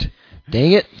 shoot.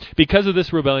 Dang it. Because of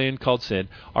this rebellion called sin,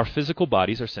 our physical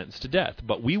bodies are sentenced to death.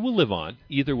 But we will live on,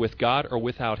 either with God or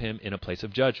without him, in a place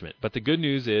of judgment. But the good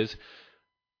news is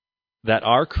that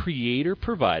our Creator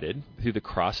provided, through the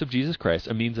cross of Jesus Christ,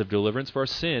 a means of deliverance for our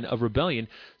sin of rebellion,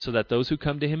 so that those who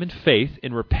come to him in faith,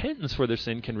 in repentance for their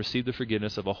sin, can receive the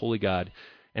forgiveness of a holy God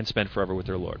and spend forever with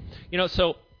their Lord.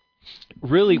 So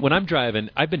really, when I'm driving,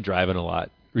 I've been driving a lot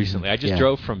recently. I just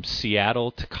drove from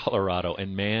Seattle to Colorado,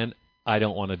 and man, I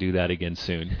don't want to do that again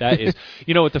soon. That is,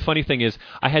 what the funny thing is,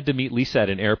 I had to meet Lisa at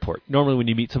an airport. Normally when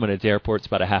you meet someone at the airport, it's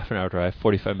about a half an hour drive,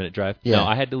 45-minute drive. Yeah. No,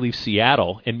 I had to leave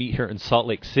Seattle and meet her in Salt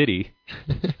Lake City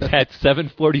at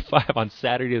 7:45 on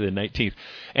Saturday the 19th.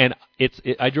 And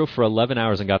I drove for 11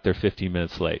 hours and got there 15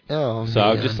 minutes late. Oh, so man.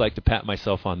 I would just like to pat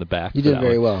myself on the back. You for did that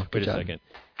very one. well. Good Wait a job. second.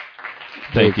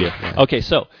 Thank you. Yeah. Okay,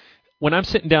 so when I'm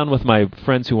sitting down with my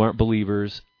friends who aren't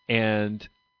believers, and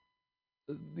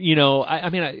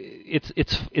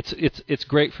it's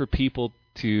great for people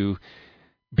to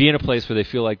be in a place where they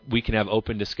feel like we can have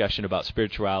open discussion about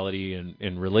spirituality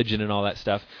and religion and all that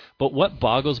stuff. But what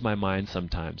boggles my mind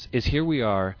sometimes is here we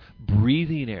are,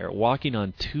 breathing air, walking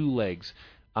on two legs.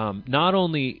 Not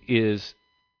only is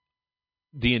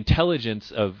the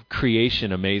intelligence of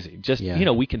creation amazing, just,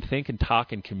 we can think and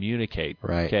talk and communicate.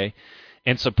 Right. Okay.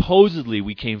 And supposedly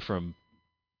we came from,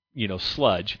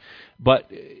 sludge,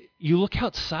 but you look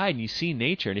outside and you see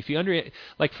nature, and if you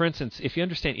for instance, if you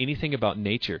understand anything about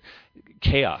nature,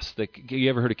 chaos. You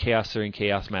ever heard of chaos theory and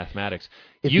chaos mathematics?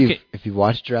 If you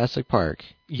watched Jurassic Park,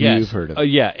 yes, you've heard of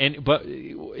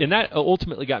it. And that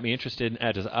ultimately got me interested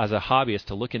as a hobbyist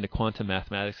to look into quantum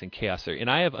mathematics and chaos theory.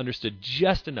 And I have understood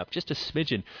just enough, just a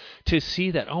smidgen, to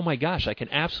see that, oh my gosh, I can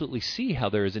absolutely see how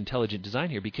there is intelligent design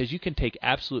here, because you can take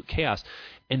absolute chaos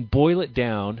and boil it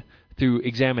down through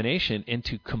examination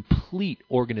into complete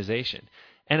organization.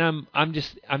 And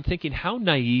I'm thinking, how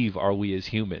naive are we as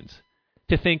humans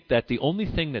to think that the only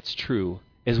thing that's true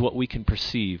is what we can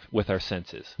perceive with our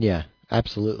senses? Yeah,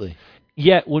 absolutely.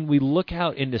 Yet when we look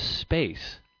out into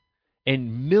space,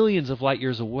 and millions of light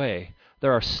years away,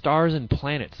 there are stars and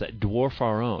planets that dwarf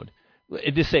our own.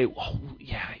 And to say, oh,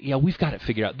 yeah, we've got it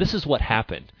figured out. This is what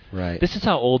happened. Right. This is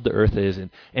how old the Earth is,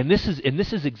 and this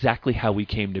is exactly how we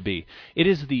came to be. It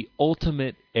is the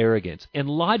ultimate arrogance. And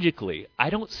logically, I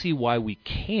don't see why we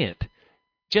can't,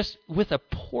 just with a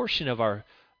portion of our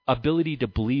ability to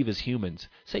believe as humans,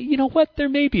 say, you know what, there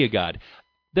may be a God.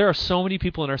 There are so many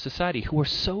people in our society who are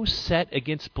so set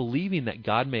against believing that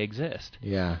God may exist.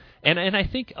 Yeah. And I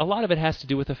think a lot of it has to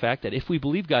do with the fact that if we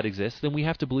believe God exists, then we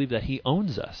have to believe that he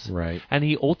owns us. Right. And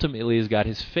he ultimately has got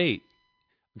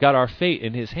our fate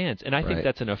in his hands. And I think Right.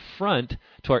 that's an affront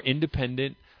to our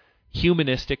independent,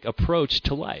 humanistic approach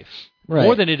to life. Right.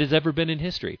 More than it has ever been in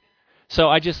history. So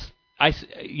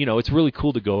it's really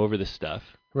cool to go over this stuff.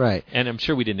 Right. And I'm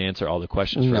sure we didn't answer all the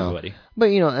questions for everybody.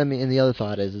 But, and the other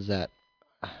thought is that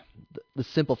the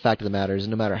simple fact of the matter is,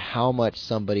 no matter how much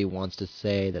somebody wants to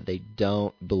say that they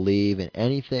don't believe in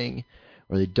anything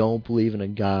or they don't believe in a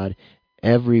God,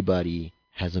 everybody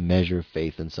has a measure of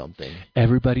faith in something.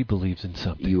 Everybody believes in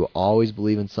something. You always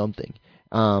believe in something.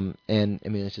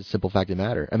 It's just a simple fact of the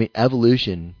matter.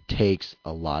 Evolution takes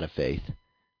a lot of faith.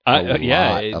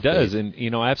 It does. Faith.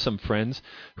 And, I have some friends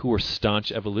who are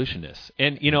staunch evolutionists.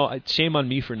 And, shame on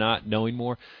me for not knowing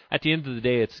more. At the end of the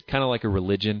day, it's kind of like a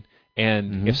religion.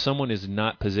 And if someone is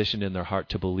not positioned in their heart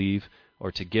to believe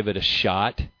or to give it a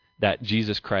shot that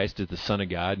Jesus Christ is the Son of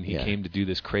God and he came to do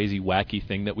this crazy, wacky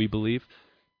thing that we believe,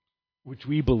 which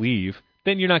we believe,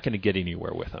 then you're not going to get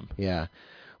anywhere with them. Yeah.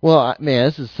 Well, man,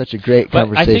 this is such a great But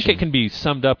conversation. I think it can be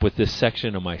summed up with this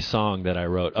section of my song that I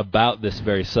wrote about this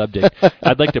very subject.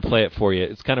 I'd like to play it for you.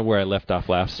 It's kind of where I left off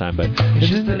last time, but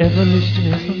Isn't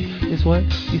evolutionism is what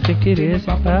you think it is,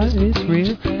 about it's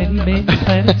real, and he made the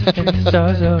planets and the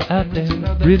stars are out there,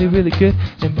 really, really good,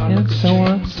 and so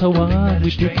on, so on. We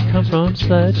didn't come from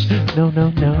sludge. No, no,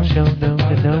 no, no, no, no,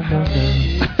 no, no, no.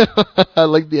 I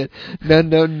like the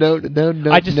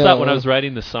no. I just thought when I was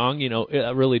writing the song, it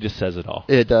really just says it all.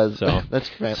 It does. So That's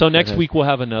great. So next week we'll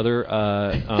have another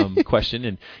question,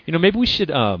 and maybe we should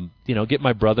get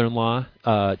my brother-in-law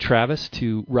Travis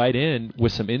to write in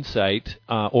with some insight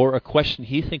or a question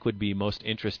he think would be most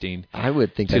interesting. I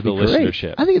would think to that'd the be great.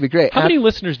 listenership. I think it'd be great. How many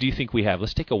listeners do you think we have?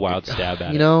 Let's take a wild stab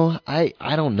at it.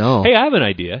 I don't know. Hey, I have an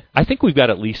idea. I think we've got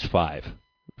at least 5.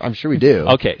 I'm sure we do.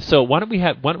 Okay, so why don't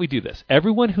we do this?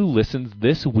 Everyone who listens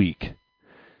this week,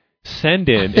 send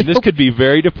in, and this could be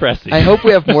very depressing. I hope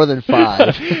we have more than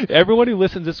 5. Everyone who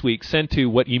listens this week, send to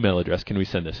what email address can we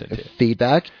send this into?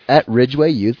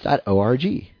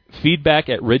 Feedback@ridgewayyouth.org.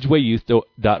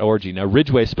 Feedback@ridgewayyouth.org. Now,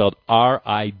 Ridgeway is spelled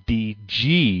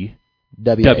RIDGWAY.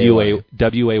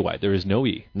 There is no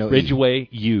E. No E.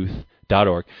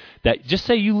 Ridgewayyouth.org. Just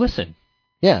say you listen.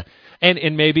 Yeah.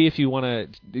 And maybe if you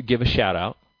want to give a shout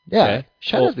out. Yeah. Okay?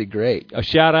 Shout out would be great. A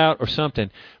shout out or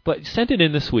something. But send it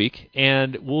in this week,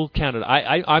 and we'll count it.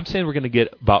 I'm saying we're going to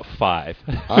get about 5.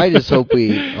 I just hope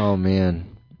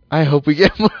I hope we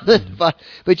get more than 5.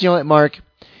 But you know what, Mark?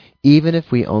 Even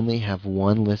if we only have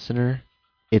one listener,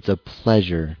 it's a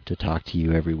pleasure to talk to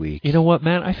you every week. You know what,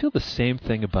 man? I feel the same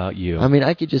thing about you. I mean,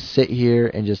 I could just sit here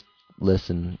and just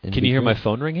listen. And Can you hear my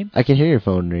phone ringing? I can hear your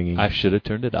phone ringing. I should have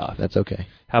turned it off. That's okay.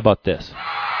 How about this?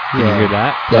 Can you hear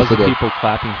that? Yes, Those I are did. people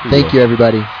clapping for Thank you,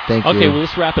 everybody. Thank you. Okay, well,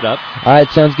 let's wrap it up. All right,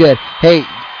 sounds good. Hey,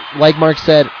 like Mark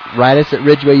said, write us at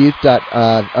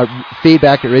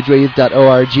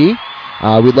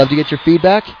feedback@ridgewayyouth.org. We'd love to get your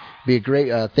feedback. Be a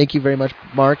great. Thank you very much,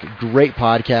 Mark. Great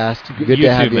podcast. Good You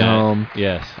to have too, you Matt. home.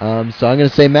 Yes. So I'm going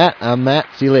to say Matt. I'm Matt.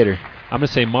 See you later. I'm going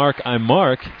to say Mark. I'm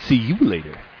Mark. See you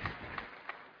later.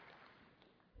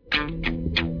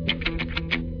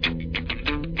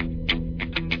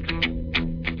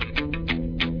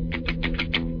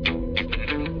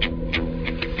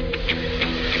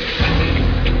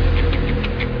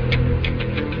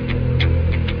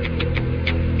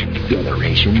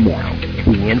 Generation Now.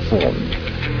 Be informed.